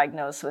are just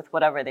diagnosed with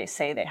whatever they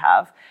say they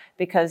have,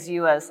 because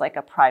you as like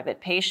a private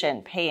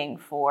patient paying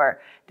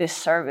for this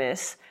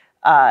service,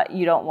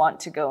 you don't want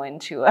to go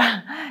into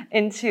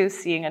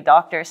seeing a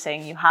doctor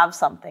saying you have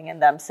something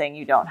and them saying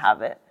you don't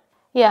have it.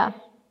 Yeah.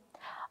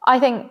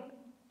 I think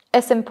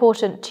it's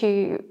important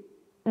to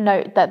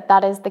note that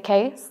that is the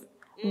case.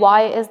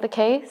 Why it is the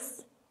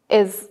case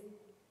is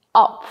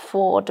up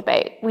for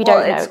debate. We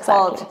don't know exactly. It's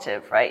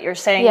qualitative, right? You're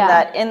saying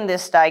that in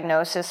this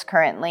diagnosis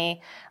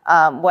currently,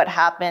 what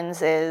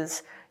happens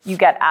is you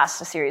get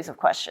asked a series of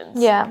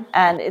questions. Yeah.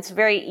 And it's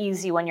very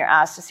easy when you're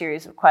asked a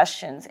series of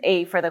questions,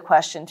 A, for the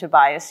question to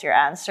bias your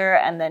answer,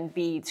 and then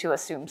B, to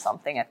assume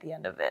something at the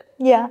end of it.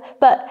 Yeah,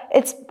 but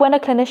it's when a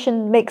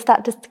clinician makes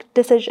that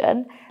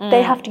decision,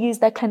 they have to use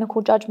their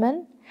clinical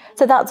judgment.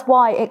 So that's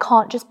why it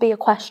can't just be a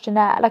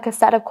questionnaire, like a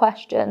set of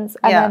questions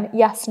and then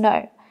yes,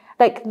 no.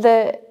 Like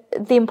the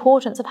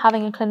importance of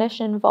having a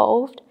clinician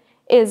involved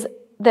is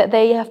that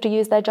they have to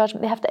use their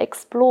judgment. They have to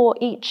explore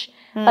each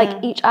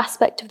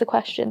aspect of the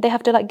question. They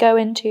have to go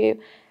into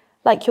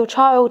like your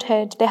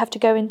childhood. They have to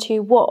go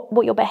into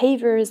what your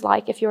behavior is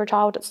like if you're a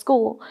child at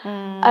school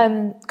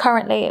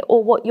currently,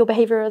 or what your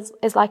behavior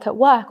is like at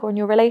work or in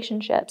your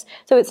relationships.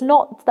 So it's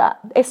not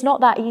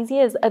that easy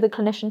as the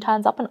clinician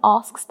turns up and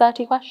asks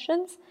 30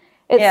 questions.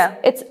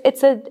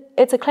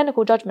 It's a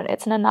clinical judgment.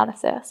 It's an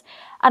analysis.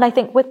 And I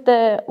think with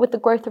the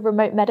growth of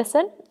remote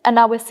medicine, and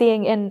now we're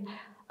seeing in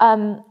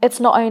it's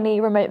not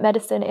only remote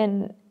medicine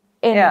in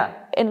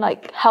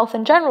like health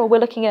in general, we're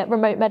looking at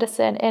remote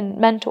medicine in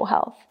mental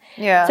health.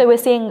 Yeah. So we're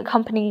seeing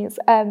companies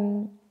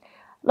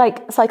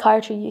like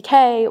Psychiatry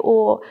UK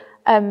or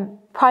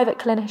private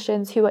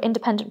clinicians who are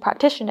independent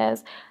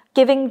practitioners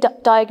giving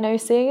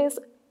diagnoses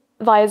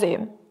via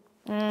Zoom.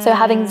 So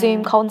having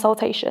Zoom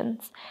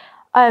consultations.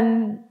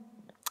 And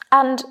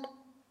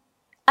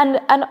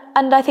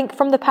I think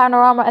from the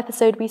Panorama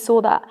episode, we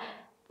saw that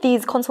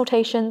these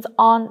consultations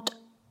aren't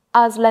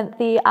as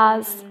lengthy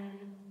as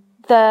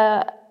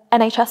the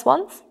NHS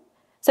ones.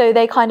 So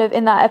they kind of,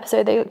 in that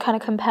episode, they kind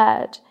of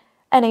compared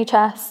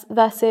NHS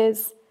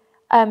versus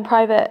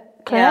private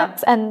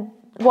clinics. Yeah. And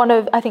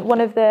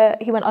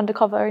he went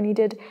undercover and he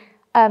did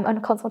a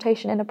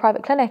consultation in a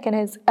private clinic, and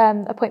his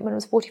appointment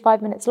was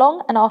 45 minutes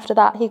long. And after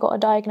that, he got a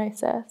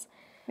diagnosis.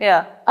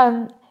 Yeah.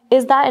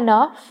 Is that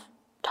enough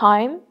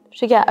time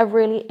to get a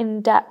really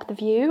in-depth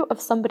view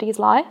of somebody's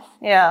life?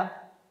 Yeah.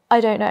 I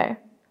don't know.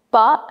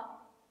 But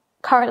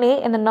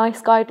currently in the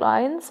NICE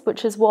guidelines,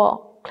 which is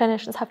what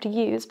clinicians have to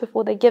use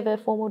before they give a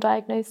formal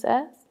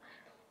diagnosis,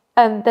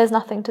 there's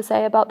nothing to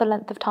say about the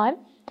length of time.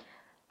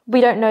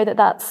 We don't know that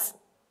that's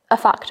a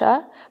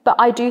factor, but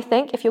I do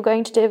think if you're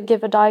going to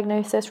give a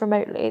diagnosis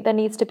remotely, there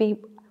needs to be,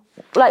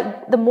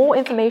 the more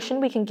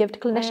information we can give to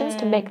clinicians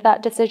to make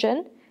that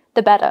decision,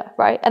 the better,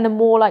 right? And the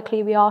more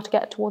likely we are to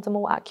get towards a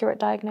more accurate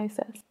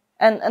diagnosis.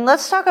 And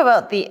let's talk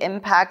about the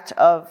impact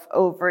of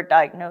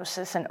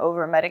overdiagnosis and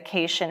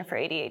overmedication for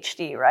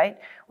ADHD, right?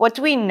 What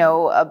do we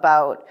know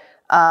about,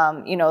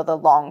 the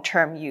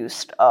long-term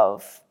use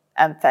of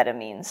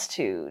amphetamines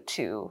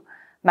to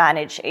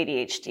manage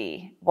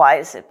ADHD? Why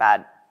is it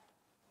bad?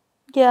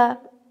 Yeah.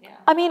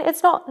 I mean,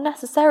 it's not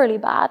necessarily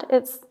bad.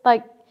 It's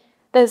like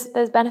there's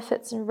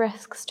benefits and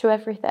risks to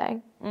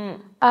everything.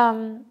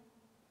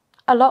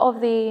 A lot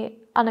of the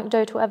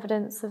anecdotal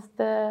evidence of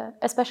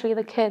especially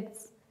the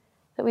kids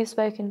that we've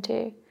spoken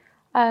to,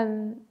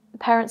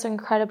 parents are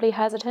incredibly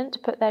hesitant to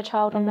put their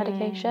child on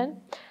medication.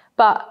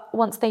 But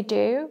once they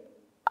do,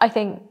 I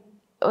think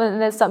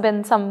there's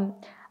been some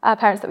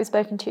parents that we've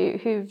spoken to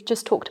who've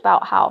just talked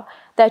about how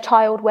their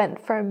child went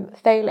from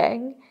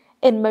failing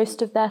in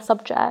most of their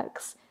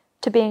subjects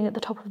to being at the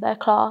top of their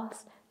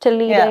class, to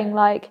leading,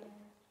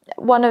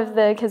 one of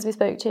the kids we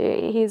spoke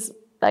to, he's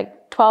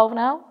 12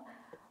 now,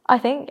 I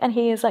think, and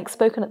he is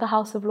spoken at the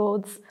House of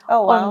Lords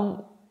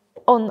on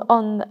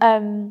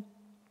an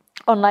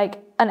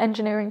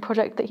engineering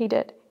project that he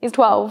did. He's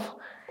 12.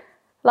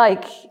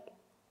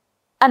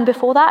 And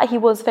before that, he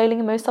was failing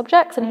in most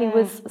subjects and he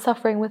was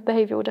suffering with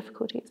behavioural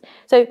difficulties.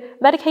 So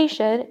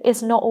medication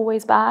is not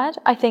always bad.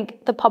 I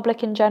think the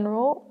public in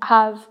general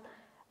have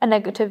a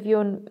negative view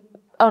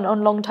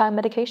on long-term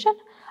medication.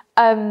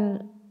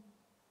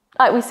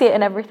 We see it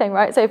in everything,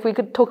 right? So if we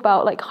could talk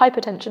about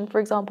hypertension, for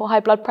example, high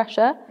blood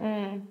pressure,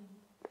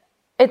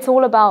 it's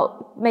all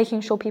about making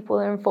sure people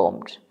are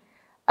informed.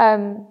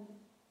 The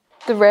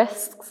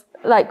risks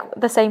like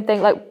the same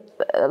thing, like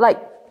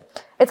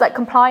it's like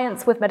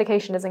compliance with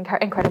medication is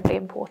incredibly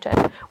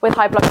important. With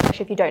high blood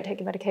pressure, if you don't take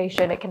your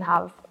medication, it can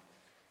have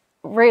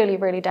really,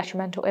 really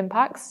detrimental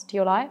impacts to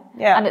your life.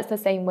 Yeah. And it's the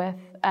same with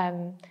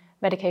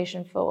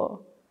medication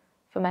for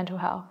mental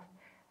health.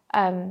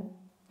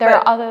 There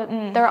are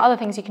other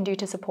things you can do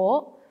to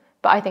support,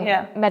 but I think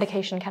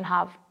medication can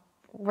have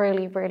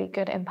really, really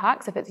good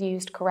impacts if it's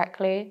used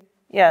correctly.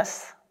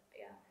 Yes.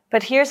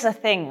 But here's the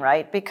thing,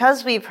 right?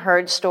 Because we've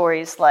heard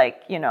stories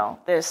like,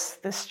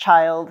 this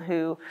child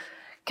who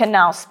can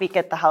now speak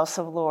at the House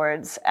of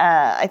Lords.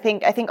 I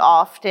think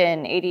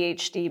often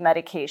ADHD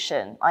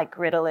medication like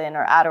Ritalin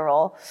or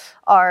Adderall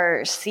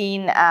are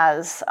seen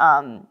as,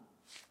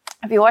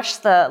 have you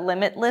watched the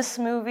Limitless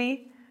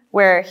movie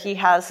where he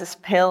has this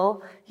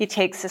pill, he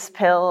takes this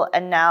pill,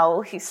 and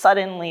now he's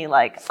suddenly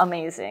like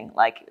amazing,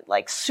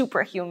 like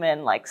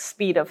superhuman, like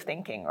speed of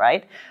thinking,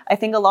 right? I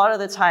think a lot of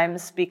the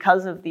times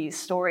because of these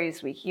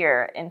stories we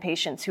hear in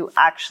patients who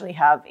actually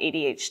have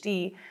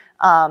ADHD,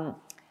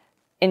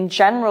 in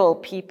general,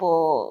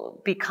 people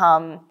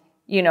become,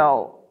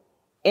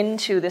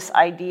 into this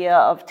idea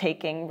of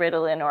taking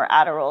Ritalin or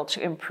Adderall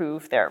to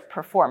improve their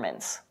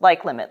performance,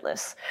 like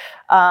Limitless.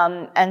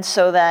 And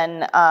so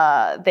then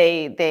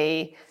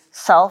they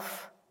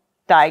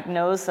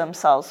self-diagnose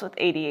themselves with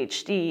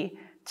ADHD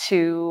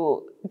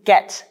to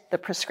get the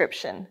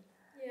prescription.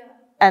 Yeah.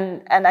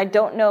 And I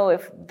don't know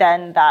if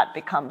then that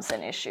becomes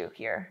an issue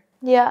here.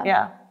 Yeah.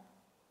 Yeah.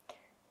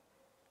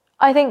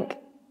 I think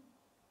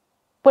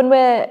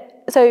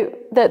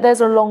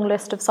there's a long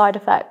list of side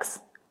effects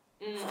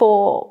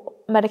for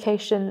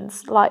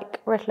medications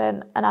like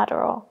Ritalin and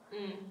Adderall.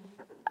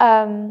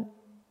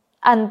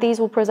 And these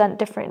will present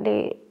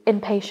differently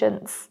in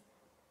patients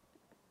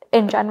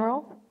in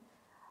general.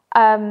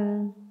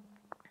 I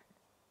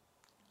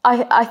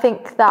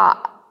think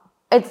that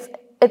it's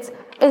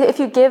if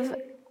you give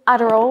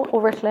Adderall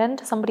or Ritalin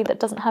to somebody that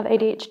doesn't have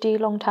ADHD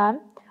long term,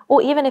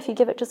 or even if you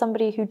give it to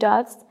somebody who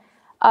does,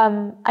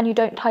 and you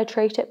don't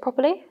titrate it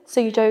properly, so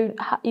you don't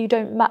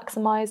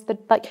maximize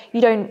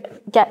you don't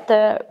get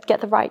the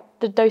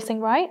dosing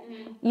right.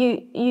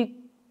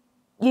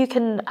 You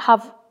can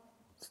have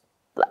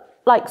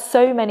like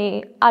so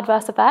many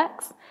adverse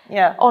effects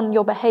on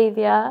your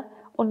behavior,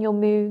 on your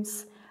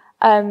moods,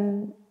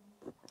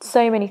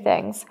 so many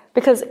things,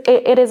 because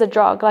it is a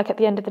drug, like at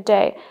the end of the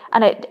day,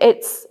 and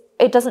it's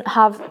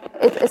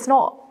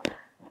not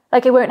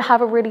like it won't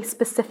have a really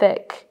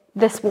specific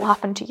this will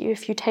happen to you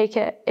if you take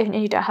it and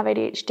you don't have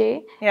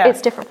ADHD. Yeah.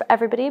 It's different for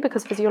everybody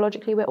because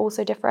physiologically we're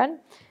also different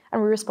and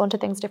we respond to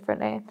things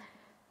differently.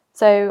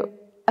 So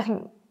I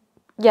think,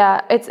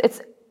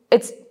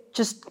 it's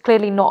just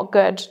clearly not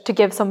good to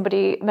give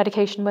somebody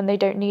medication when they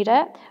don't need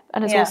it.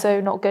 And it's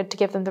also not good to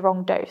give them the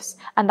wrong dose.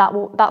 And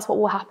that's what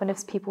will happen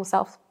if people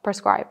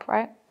self-prescribe,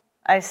 right?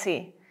 I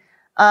see.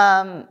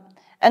 And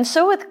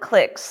so with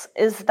Clicks,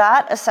 is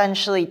that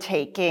essentially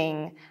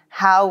taking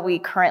how we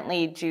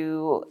currently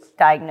do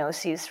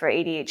diagnoses for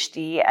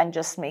ADHD and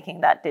just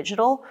making that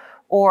digital?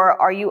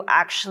 Or are you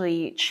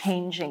actually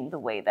changing the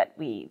way that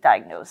we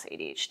diagnose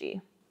ADHD?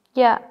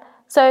 Yeah.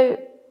 So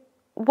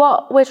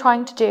what we're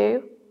trying to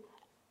do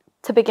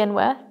to begin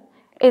with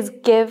is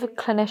give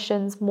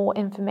clinicians more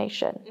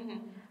information. Mm-hmm.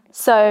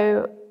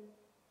 So,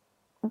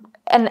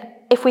 and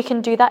if we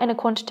can do that in a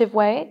quantitative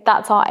way,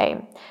 that's our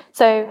aim.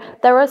 So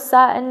there are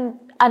certain,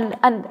 and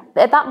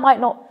that might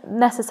not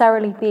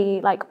necessarily be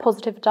like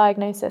positive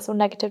diagnosis or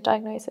negative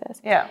diagnosis.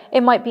 Yeah.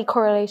 It might be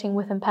correlating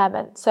with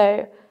impairment.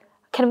 So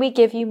can we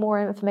give you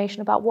more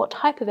information about what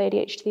type of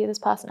ADHD this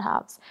person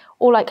has,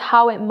 or like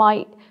how it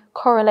might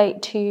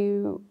correlate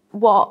to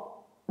what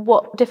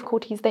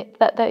difficulties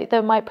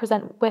they might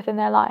present with in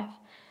their life.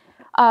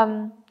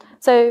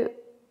 So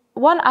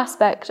one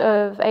aspect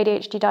of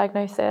ADHD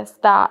diagnosis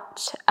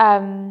that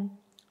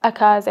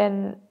occurs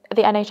in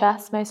the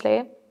NHS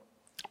mostly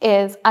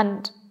is,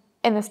 and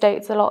in the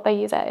States a lot they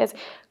use it, is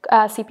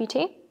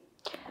CPT.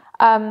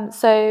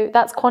 So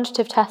that's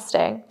quantitative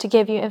testing to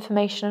give you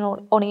information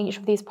on each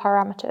of these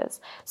parameters.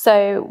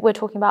 So we're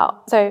talking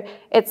about, so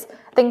it's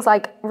things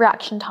like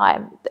reaction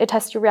time. It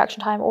tests your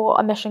reaction time or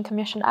omission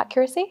commission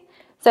accuracy.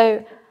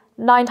 So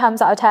 9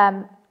 times out of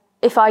 10,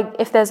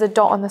 if there's a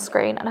dot on the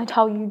screen and I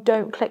tell you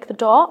don't click the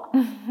dot,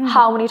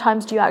 how many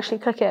times do you actually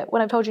click it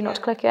when I've told you not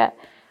to click it?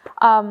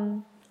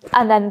 And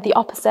then the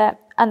opposite,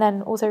 and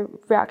then also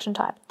reaction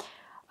time.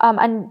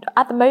 And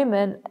at the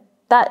moment,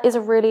 that is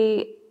a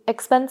really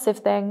expensive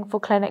thing for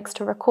clinics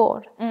to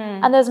record.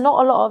 And there's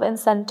not a lot of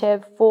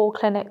incentive for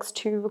clinics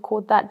to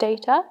record that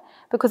data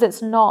because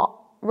it's not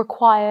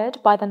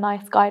required by the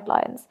NICE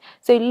guidelines.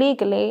 So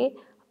legally,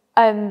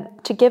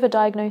 to give a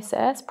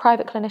diagnosis,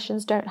 private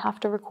clinicians don't have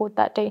to record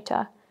that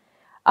data.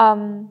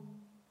 One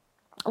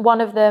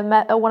of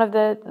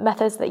the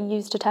methods that you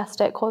use to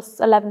test it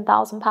costs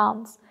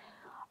 £11,000.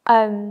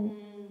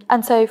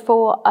 And so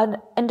for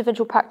an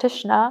individual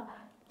practitioner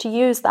to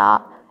use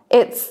that,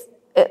 it's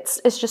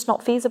just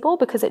not feasible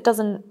because it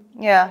doesn't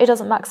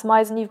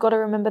maximize, and you've got to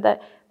remember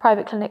that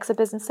private clinics are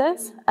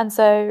businesses, and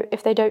so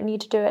if they don't need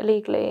to do it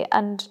legally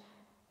and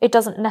it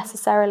doesn't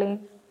necessarily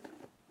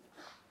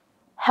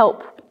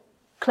help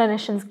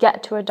clinicians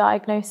get to a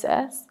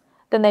diagnosis,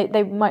 then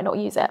they might not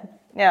use it.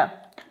 Yeah.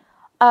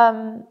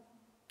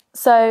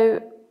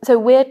 So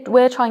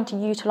we're trying to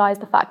utilize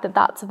the fact that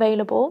that's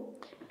available,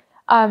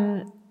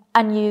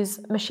 and use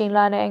machine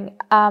learning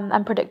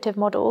and predictive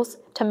models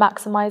to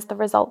maximize the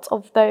results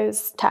of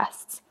those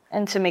tests.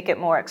 And to make it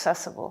more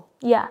accessible.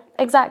 Yeah,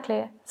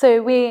 exactly.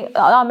 So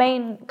our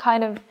main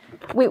kind of,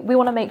 we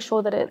want to make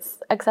sure that it's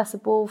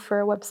accessible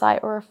for a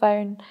website or a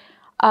phone,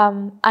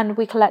 and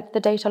we collect the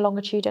data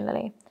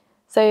longitudinally.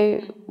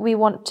 So we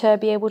want to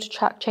be able to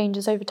track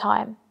changes over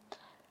time.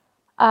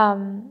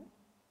 The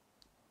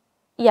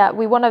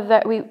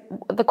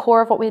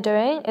core of what we're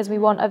doing is we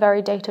want a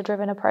very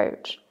data-driven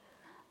approach,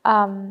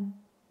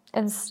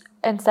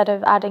 instead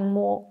of adding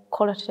more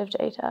qualitative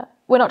data.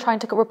 We're not trying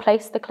to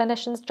replace the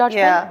clinician's judgment.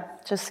 Yeah,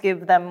 just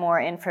give them more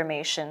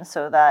information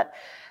so that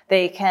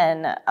they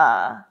can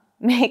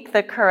make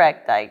the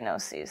correct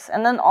diagnoses.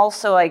 And then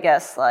also, I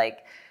guess,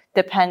 like,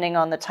 depending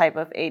on the type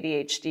of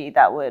ADHD,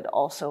 that would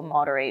also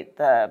moderate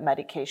the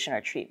medication or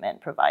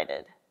treatment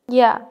provided.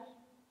 Yeah,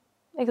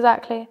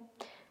 exactly.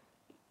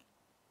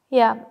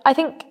 Yeah, I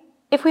think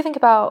if we think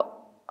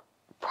about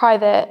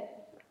private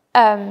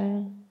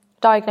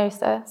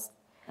diagnosis,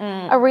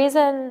 a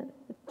reason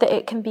that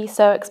it can be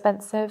so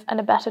expensive and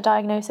a better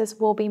diagnosis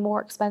will be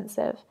more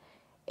expensive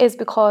is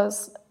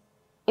because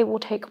it will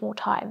take more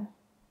time.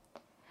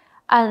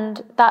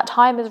 And that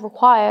time is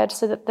required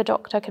so that the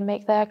doctor can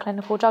make their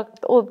clinical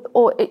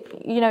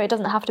it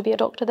doesn't have to be a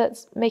doctor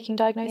that's making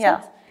diagnosis.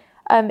 Yeah.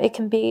 It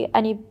can be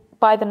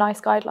by the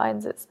NICE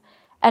guidelines, it's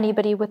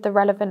anybody with the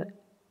relevant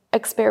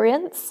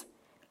experience.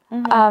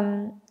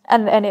 Mm-hmm.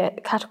 And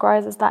it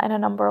categorizes that in a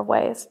number of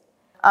ways.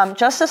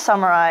 Just to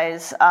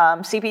summarize,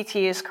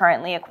 CBT is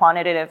currently a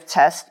quantitative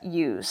test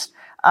used,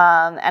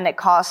 and it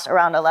costs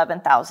around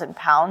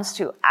 £11,000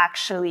 to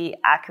actually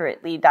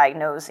accurately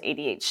diagnose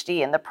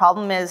ADHD. And the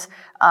problem is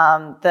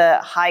the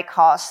high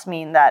costs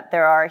mean that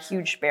there are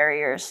huge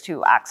barriers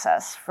to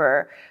access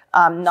for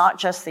not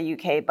just the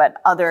UK,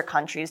 but other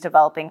countries,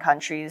 developing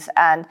countries,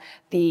 and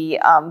the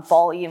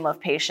volume of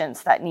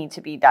patients that need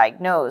to be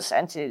diagnosed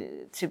and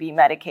to be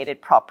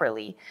medicated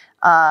properly.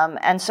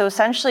 And so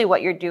essentially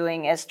what you're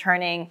doing is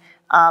turning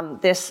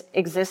this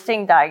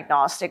existing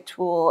diagnostic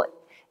tool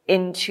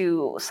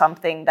into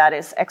something that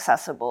is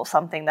accessible,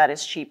 something that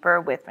is cheaper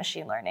with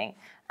machine learning,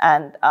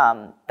 and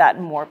that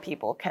more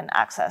people can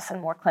access and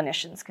more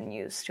clinicians can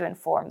use to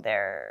inform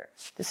their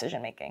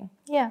decision making.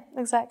 Yeah,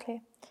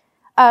 exactly.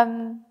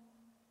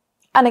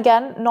 And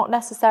again, not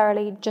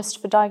necessarily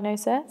just for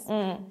diagnosis,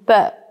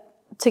 but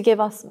to give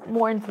us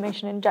more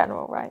information in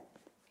general, right?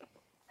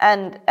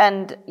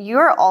 And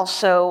you're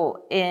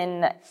also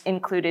in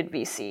included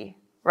VC,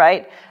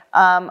 right?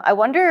 I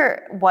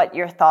wonder what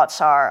your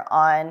thoughts are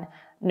on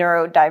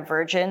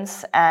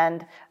neurodivergence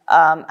and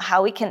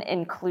how we can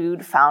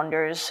include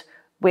founders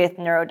with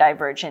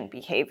neurodivergent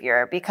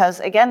behavior. Because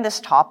again, this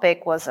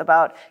topic was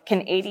about,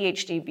 can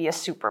ADHD be a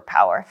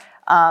superpower?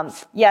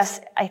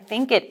 Yes, I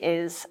think it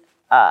is,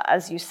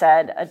 as you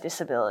said, a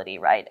disability,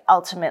 right?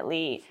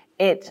 Ultimately,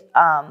 it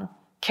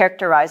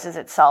characterizes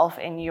itself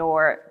in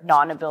your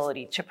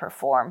non-ability to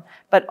perform.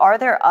 But are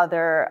there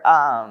other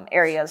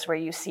areas where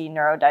you see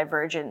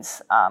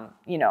neurodivergence,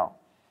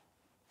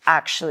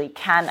 actually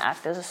can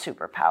act as a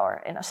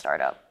superpower in a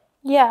startup?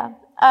 Yeah.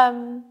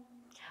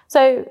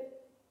 So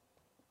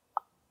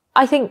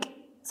I think,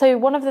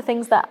 one of the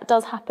things that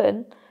does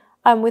happen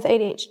with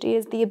ADHD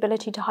is the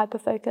ability to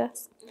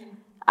hyperfocus.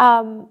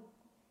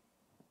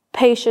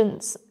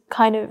 Patients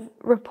kind of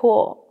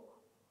report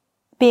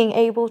being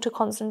able to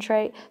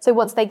concentrate. So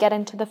once they get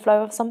into the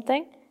flow of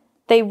something,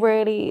 they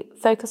really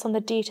focus on the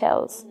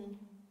details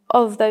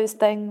of those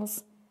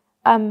things,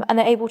 and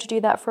they're able to do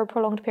that for a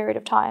prolonged period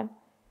of time.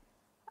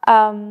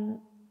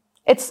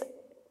 It's,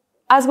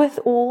 as with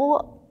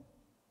all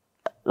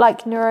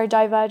like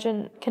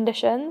neurodivergent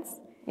conditions,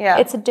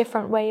 it's a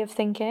different way of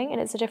thinking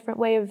and it's a different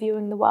way of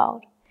viewing the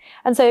world.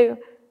 And so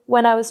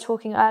when I was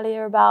talking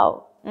earlier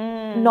about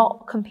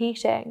not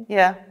competing,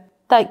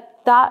 like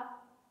that,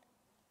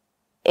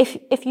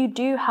 if you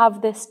do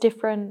have this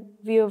different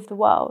view of the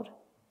world,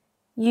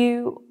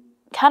 you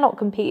cannot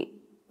compete,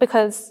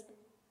 because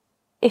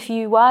if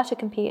you were to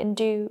compete and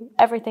do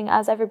everything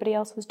as everybody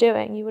else was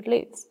doing, you would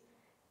lose.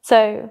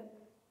 So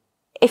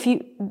if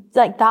you,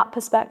 like, that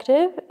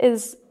perspective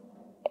is,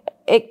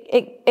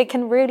 it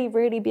can really,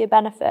 really be a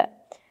benefit.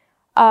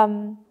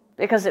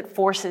 Because it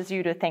forces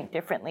you to think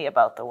differently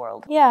about the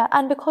world. Yeah,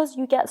 and because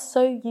you get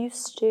so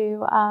used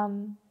to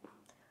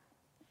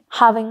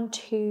having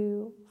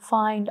to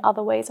find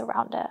other ways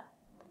around it.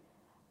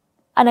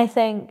 And I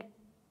think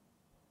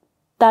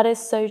that is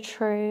so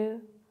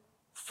true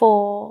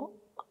for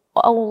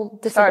all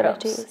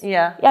disabilities. Startups,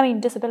 yeah. I mean,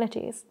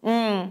 disabilities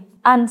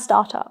and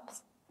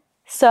startups.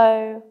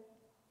 So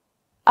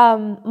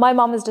my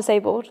mum is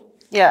disabled.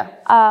 Yeah.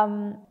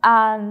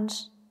 And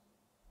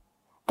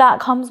that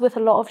comes with a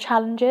lot of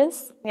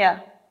challenges. Yeah.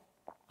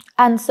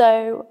 And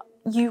so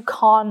you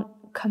can't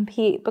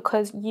compete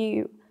because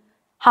you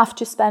have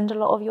to spend a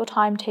lot of your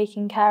time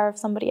taking care of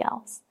somebody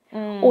else.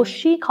 Or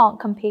she can't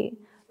compete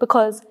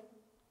because,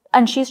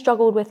 and she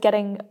struggled with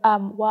getting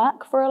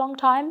work for a long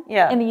time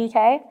in the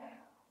UK.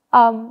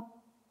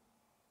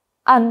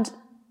 And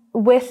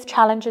with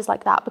challenges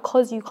like that,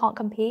 because you can't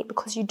compete,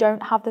 because you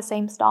don't have the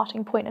same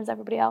starting point as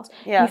everybody else,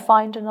 you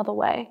find another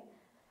way.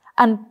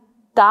 And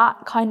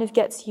that kind of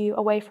gets you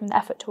away from the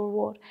effort to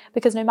reward,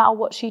 because no matter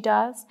what she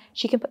does,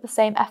 she can put the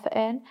same effort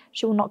in,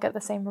 she will not get the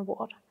same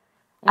reward.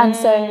 And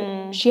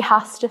so she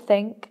has to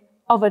think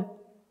of a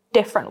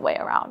different way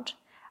around.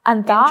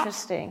 And that,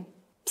 interesting.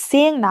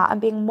 Seeing that and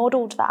being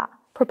modeled that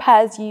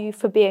prepares you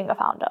for being a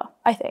founder,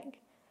 I think,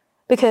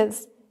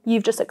 because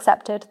you've just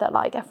accepted that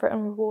like effort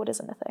and reward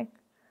isn't a thing.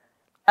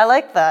 I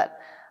like that.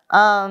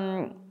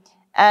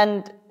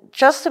 And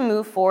just to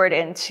move forward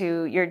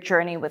into your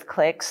journey with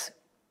Clicks,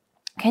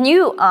 can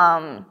you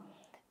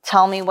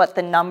tell me what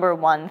the number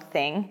one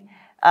thing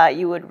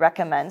you would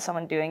recommend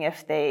someone doing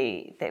if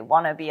they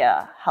want to be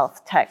a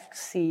health tech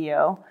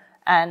CEO?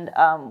 And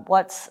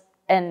what's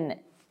an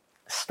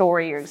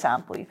story or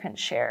example you can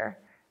share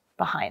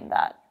behind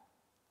that?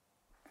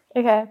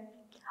 Okay.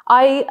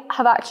 I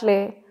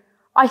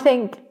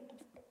think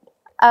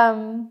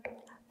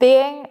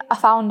being a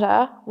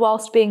founder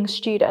whilst being a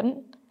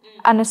student,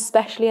 and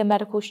especially a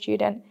medical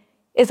student,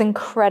 is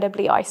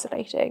incredibly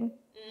isolating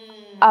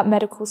at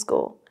medical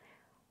school.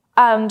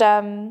 And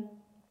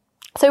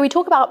so we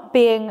talk about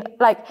being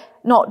like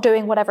not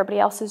doing what everybody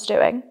else is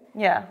doing.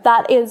 Yeah.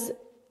 That is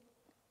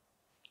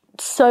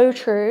so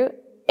true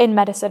in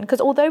medicine,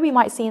 because although we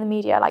might see in the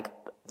media like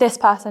this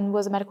person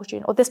was a medical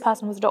student or this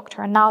person was a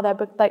doctor and now they're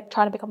like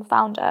trying to become a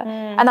founder,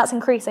 and that's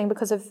increasing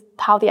because of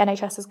how the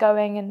NHS is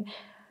going and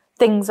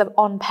things are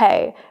on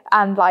pay,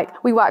 and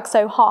like we work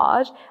so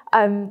hard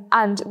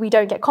and we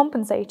don't get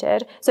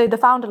compensated, so the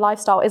founder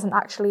lifestyle isn't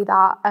actually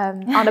that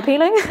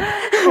unappealing.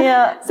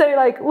 Yeah. So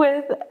like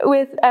with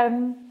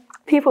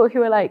people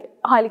who are like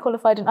highly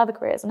qualified in other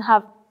careers and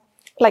have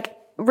like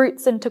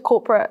roots into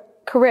corporate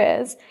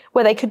careers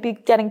where they could be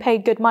getting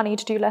paid good money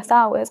to do less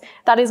hours,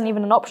 that isn't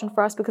even an option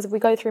for us, because if we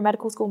go through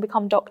medical school and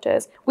become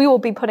doctors, we will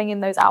be putting in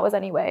those hours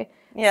anyway.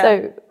 Yeah.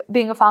 So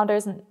being a founder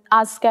isn't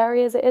as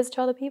scary as it is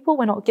to other people.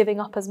 We're not giving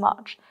up as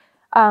much.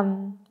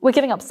 We're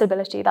giving up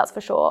stability, that's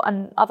for sure,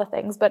 and other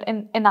things. But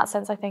in that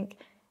sense, I think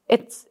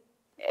it's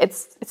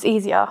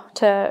easier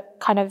to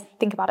kind of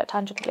think about it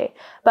tangibly.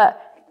 But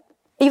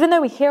even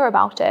though we hear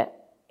about it,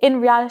 in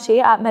reality,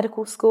 at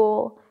medical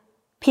school,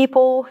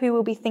 people who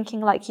will be thinking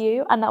like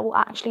you and that will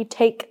actually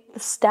take the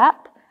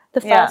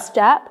first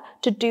step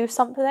to do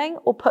something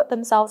or put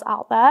themselves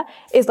out there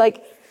is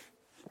like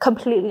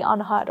completely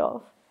unheard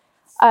of.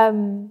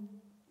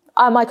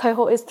 My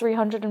cohort is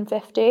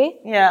 350.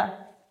 Yeah.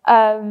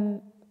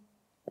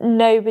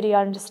 Nobody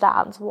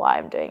understands why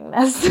I'm doing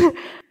this.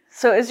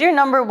 So is your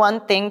number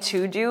one thing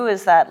to do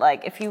is that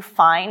like if you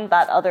find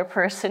that other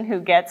person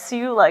who gets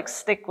you, like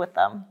stick with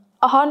them?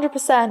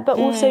 100%, but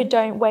also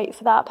don't wait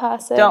for that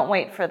person. Don't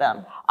wait for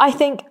them. I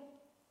think,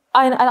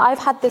 and I've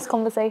had this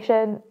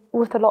conversation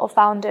with a lot of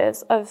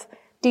founders of,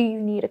 do you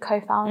need a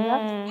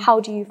co-founder? How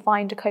do you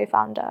find a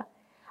co-founder?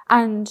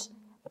 And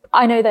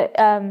I know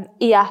that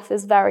EF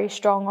is very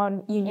strong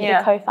on you need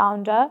a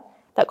co-founder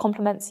that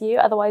complements you,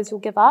 otherwise you'll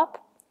give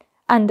up.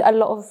 And a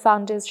lot of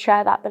founders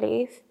share that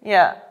belief.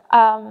 Yeah.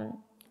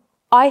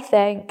 I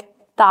think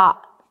that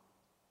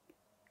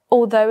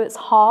although it's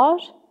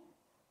hard,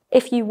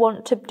 if you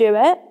want to do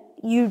it,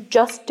 you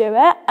just do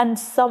it, and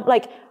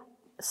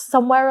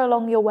somewhere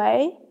along your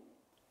way,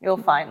 you'll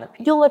find the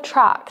people. You'll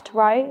attract,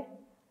 right?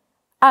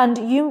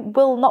 And you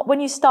will not, when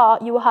you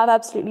start, you will have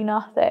absolutely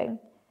nothing.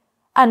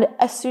 And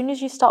as soon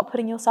as you start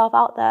putting yourself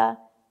out there,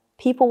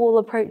 people will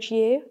approach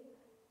you.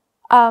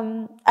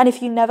 And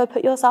if you never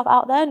put yourself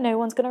out there, no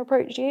one's going to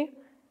approach you.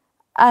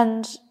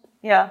 And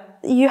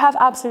you have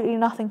absolutely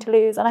nothing to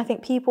lose. And I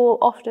think people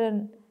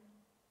often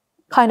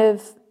kind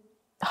of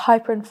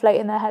hyperinflate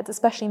in their heads,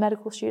 especially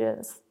medical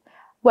students,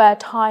 where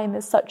time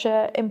is such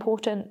an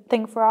important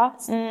thing for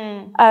us.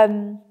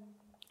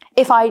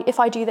 If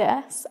I do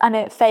this and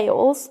it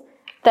fails,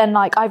 then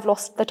like I've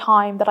lost the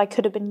time that I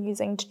could have been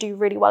using to do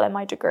really well in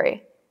my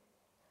degree.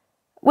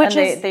 Which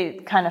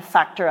they kind of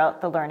factor out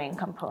the learning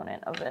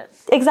component of it.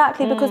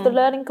 Exactly, because the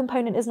learning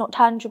component is not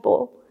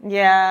tangible.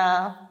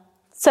 Yeah.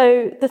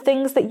 So the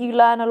things that you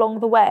learn along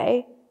the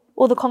way,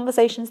 or the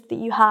conversations that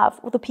you have,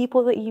 or the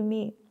people that you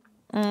meet,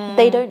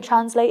 they don't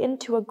translate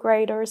into a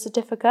grade or a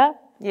certificate.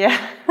 Yeah.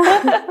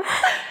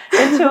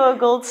 Into a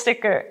gold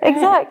sticker.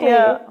 Exactly.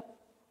 Yeah.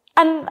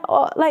 And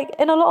like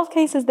in a lot of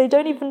cases, they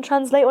don't even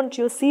translate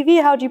onto your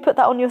CV. How do you put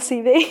that on your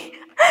CV?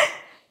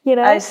 You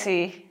know? I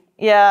see.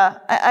 Yeah,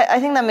 I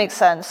think that makes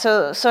sense.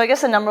 So I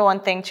guess the number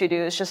one thing to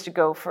do is just to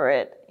go for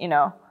it, you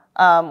know,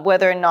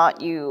 whether or not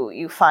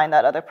you find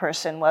that other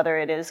person, whether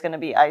it is going to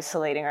be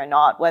isolating or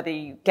not, whether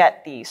you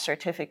get the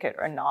certificate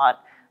or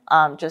not,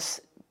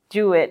 just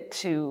do it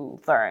to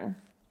learn.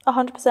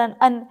 100%.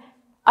 And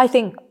I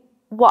think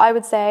what I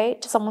would say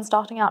to someone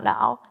starting out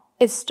now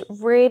is to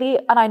really,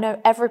 and I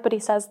know everybody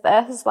says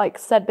this, like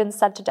been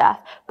said to death,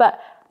 but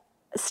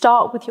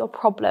start with your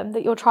problem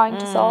that you're trying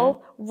to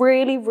solve.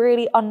 Really,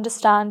 really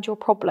understand your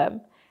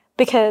problem,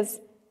 because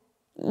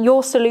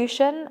your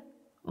solution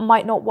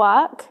might not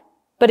work,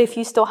 but if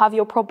you still have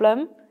your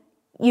problem,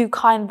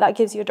 that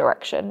gives you a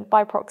direction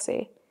by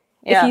proxy.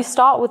 If you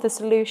start with a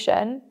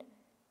solution,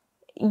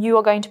 you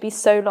are going to be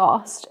so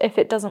lost if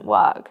it doesn't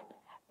work,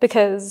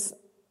 because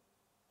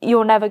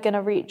you're never going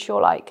to reach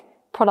your like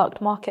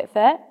product market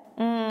fit,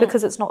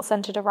 because it's not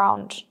centered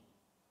around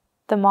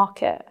the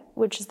market,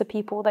 which is the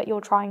people that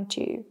you're trying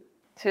to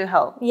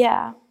help.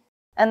 Yeah.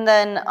 And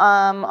then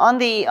on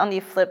the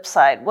flip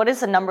side, what is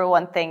the number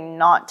one thing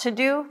not to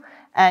do?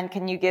 And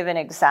can you give an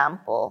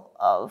example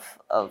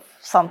of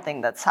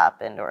something that's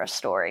happened or a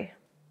story?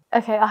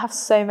 Okay, I have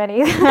so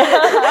many.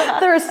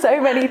 There are so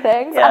many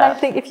things. And I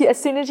think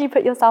as soon as you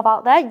put yourself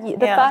out there,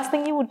 the first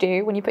thing you will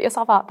do when you put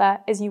yourself out there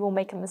is you will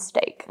make a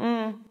mistake.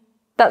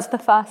 That's the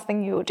first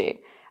thing you will do.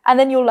 And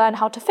then you'll learn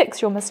how to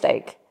fix your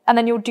mistake. And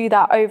then you'll do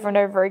that over and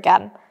over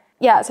again.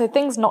 Yeah, so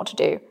things not to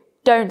do.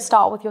 Don't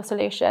start with your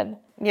solution.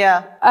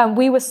 Yeah.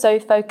 We were so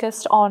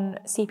focused on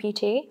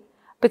CPT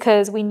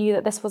because we knew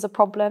that this was a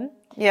problem.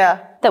 Yeah.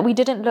 That we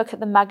didn't look at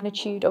the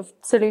magnitude of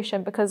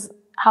solution, because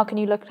how can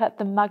you look at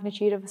the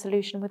magnitude of a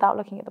solution without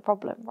looking at the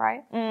problem,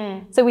 right?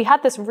 So we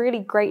had this really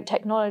great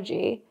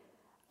technology,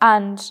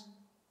 and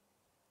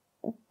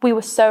we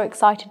were so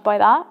excited by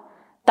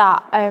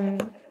that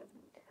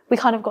we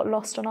kind of got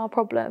lost on our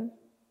problem.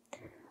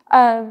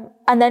 And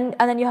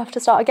then you have to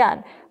start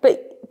again.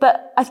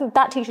 But I think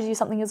that teaches you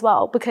something as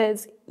well,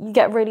 because you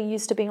get really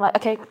used to being like,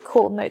 okay,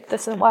 cool, no,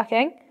 this isn't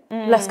working.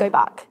 Let's go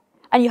back.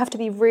 And you have to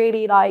be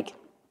really like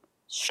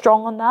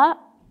strong on that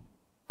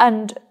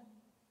and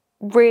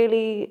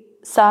really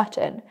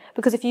certain,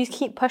 because if you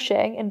keep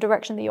pushing in a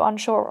direction that you're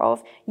unsure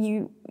of,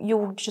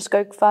 you'll just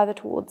go further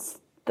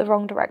towards the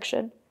wrong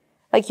direction.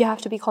 Like, you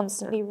have to be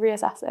constantly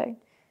reassessing.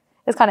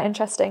 It's kind of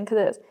interesting because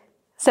it's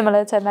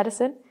similar to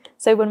medicine.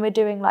 So when we're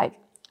doing like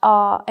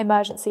our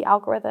emergency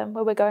algorithm,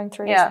 where we're going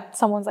through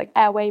someone's like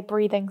airway,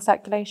 breathing,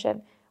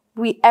 circulation,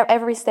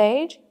 every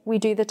stage we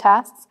do the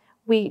tests,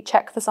 we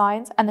check the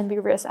signs, and then we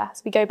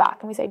reassess. We go back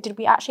and we say, did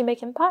we actually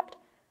make impact?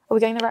 Are we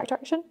going the right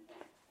direction?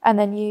 And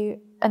then you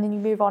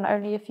move on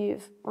only if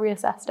you've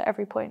reassessed at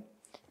every point.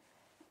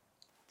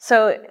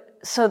 So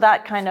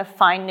that kind of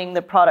finding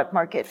the product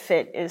market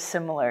fit is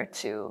similar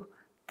to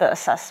the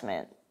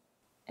assessment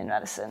in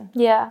medicine.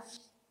 Yeah,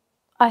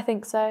 I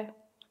think so.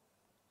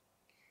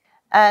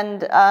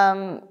 And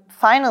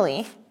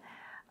finally,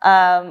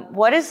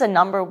 what is the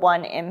number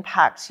one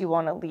impact you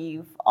want to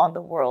leave on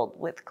the world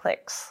with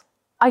Clicks?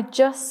 I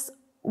just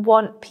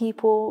want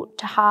people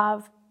to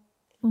have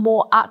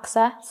more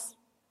access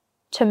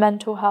to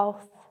mental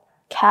health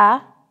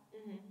care,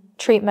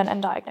 treatment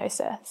and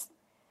diagnosis.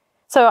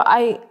 So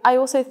I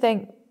also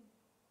think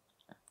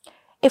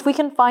if we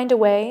can find a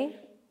way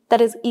that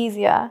is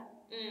easier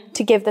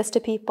to give this to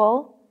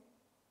people,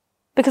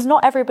 because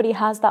not everybody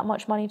has that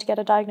much money to get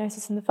a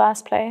diagnosis in the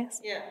first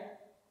place. Yeah.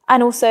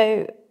 And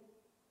also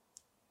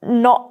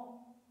not,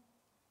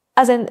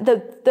 as in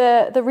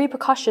the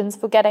repercussions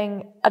for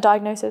getting a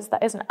diagnosis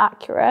that isn't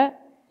accurate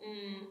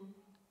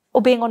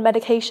or being on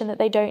medication that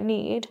they don't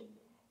need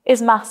is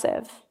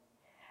massive.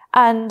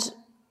 And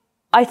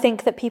I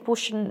think that people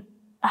shouldn't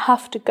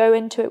have to go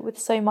into it with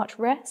so much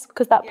risk,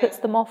 because that puts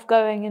them off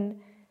going and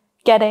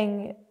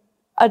getting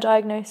a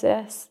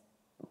diagnosis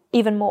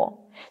even more.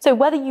 So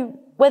whether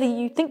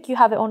you think you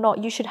have it or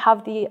not, you should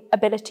have the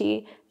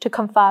ability to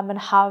confirm and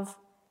have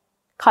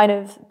kind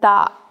of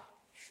that.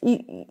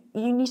 You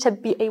need to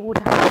be able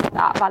to have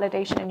that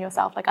validation in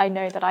yourself. Like, I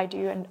know that I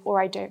do,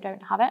 or I don't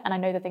have it, and I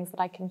know the things that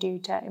I can do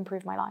to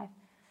improve my life.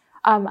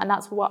 And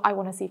that's what I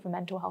want to see for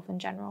mental health in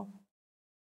general.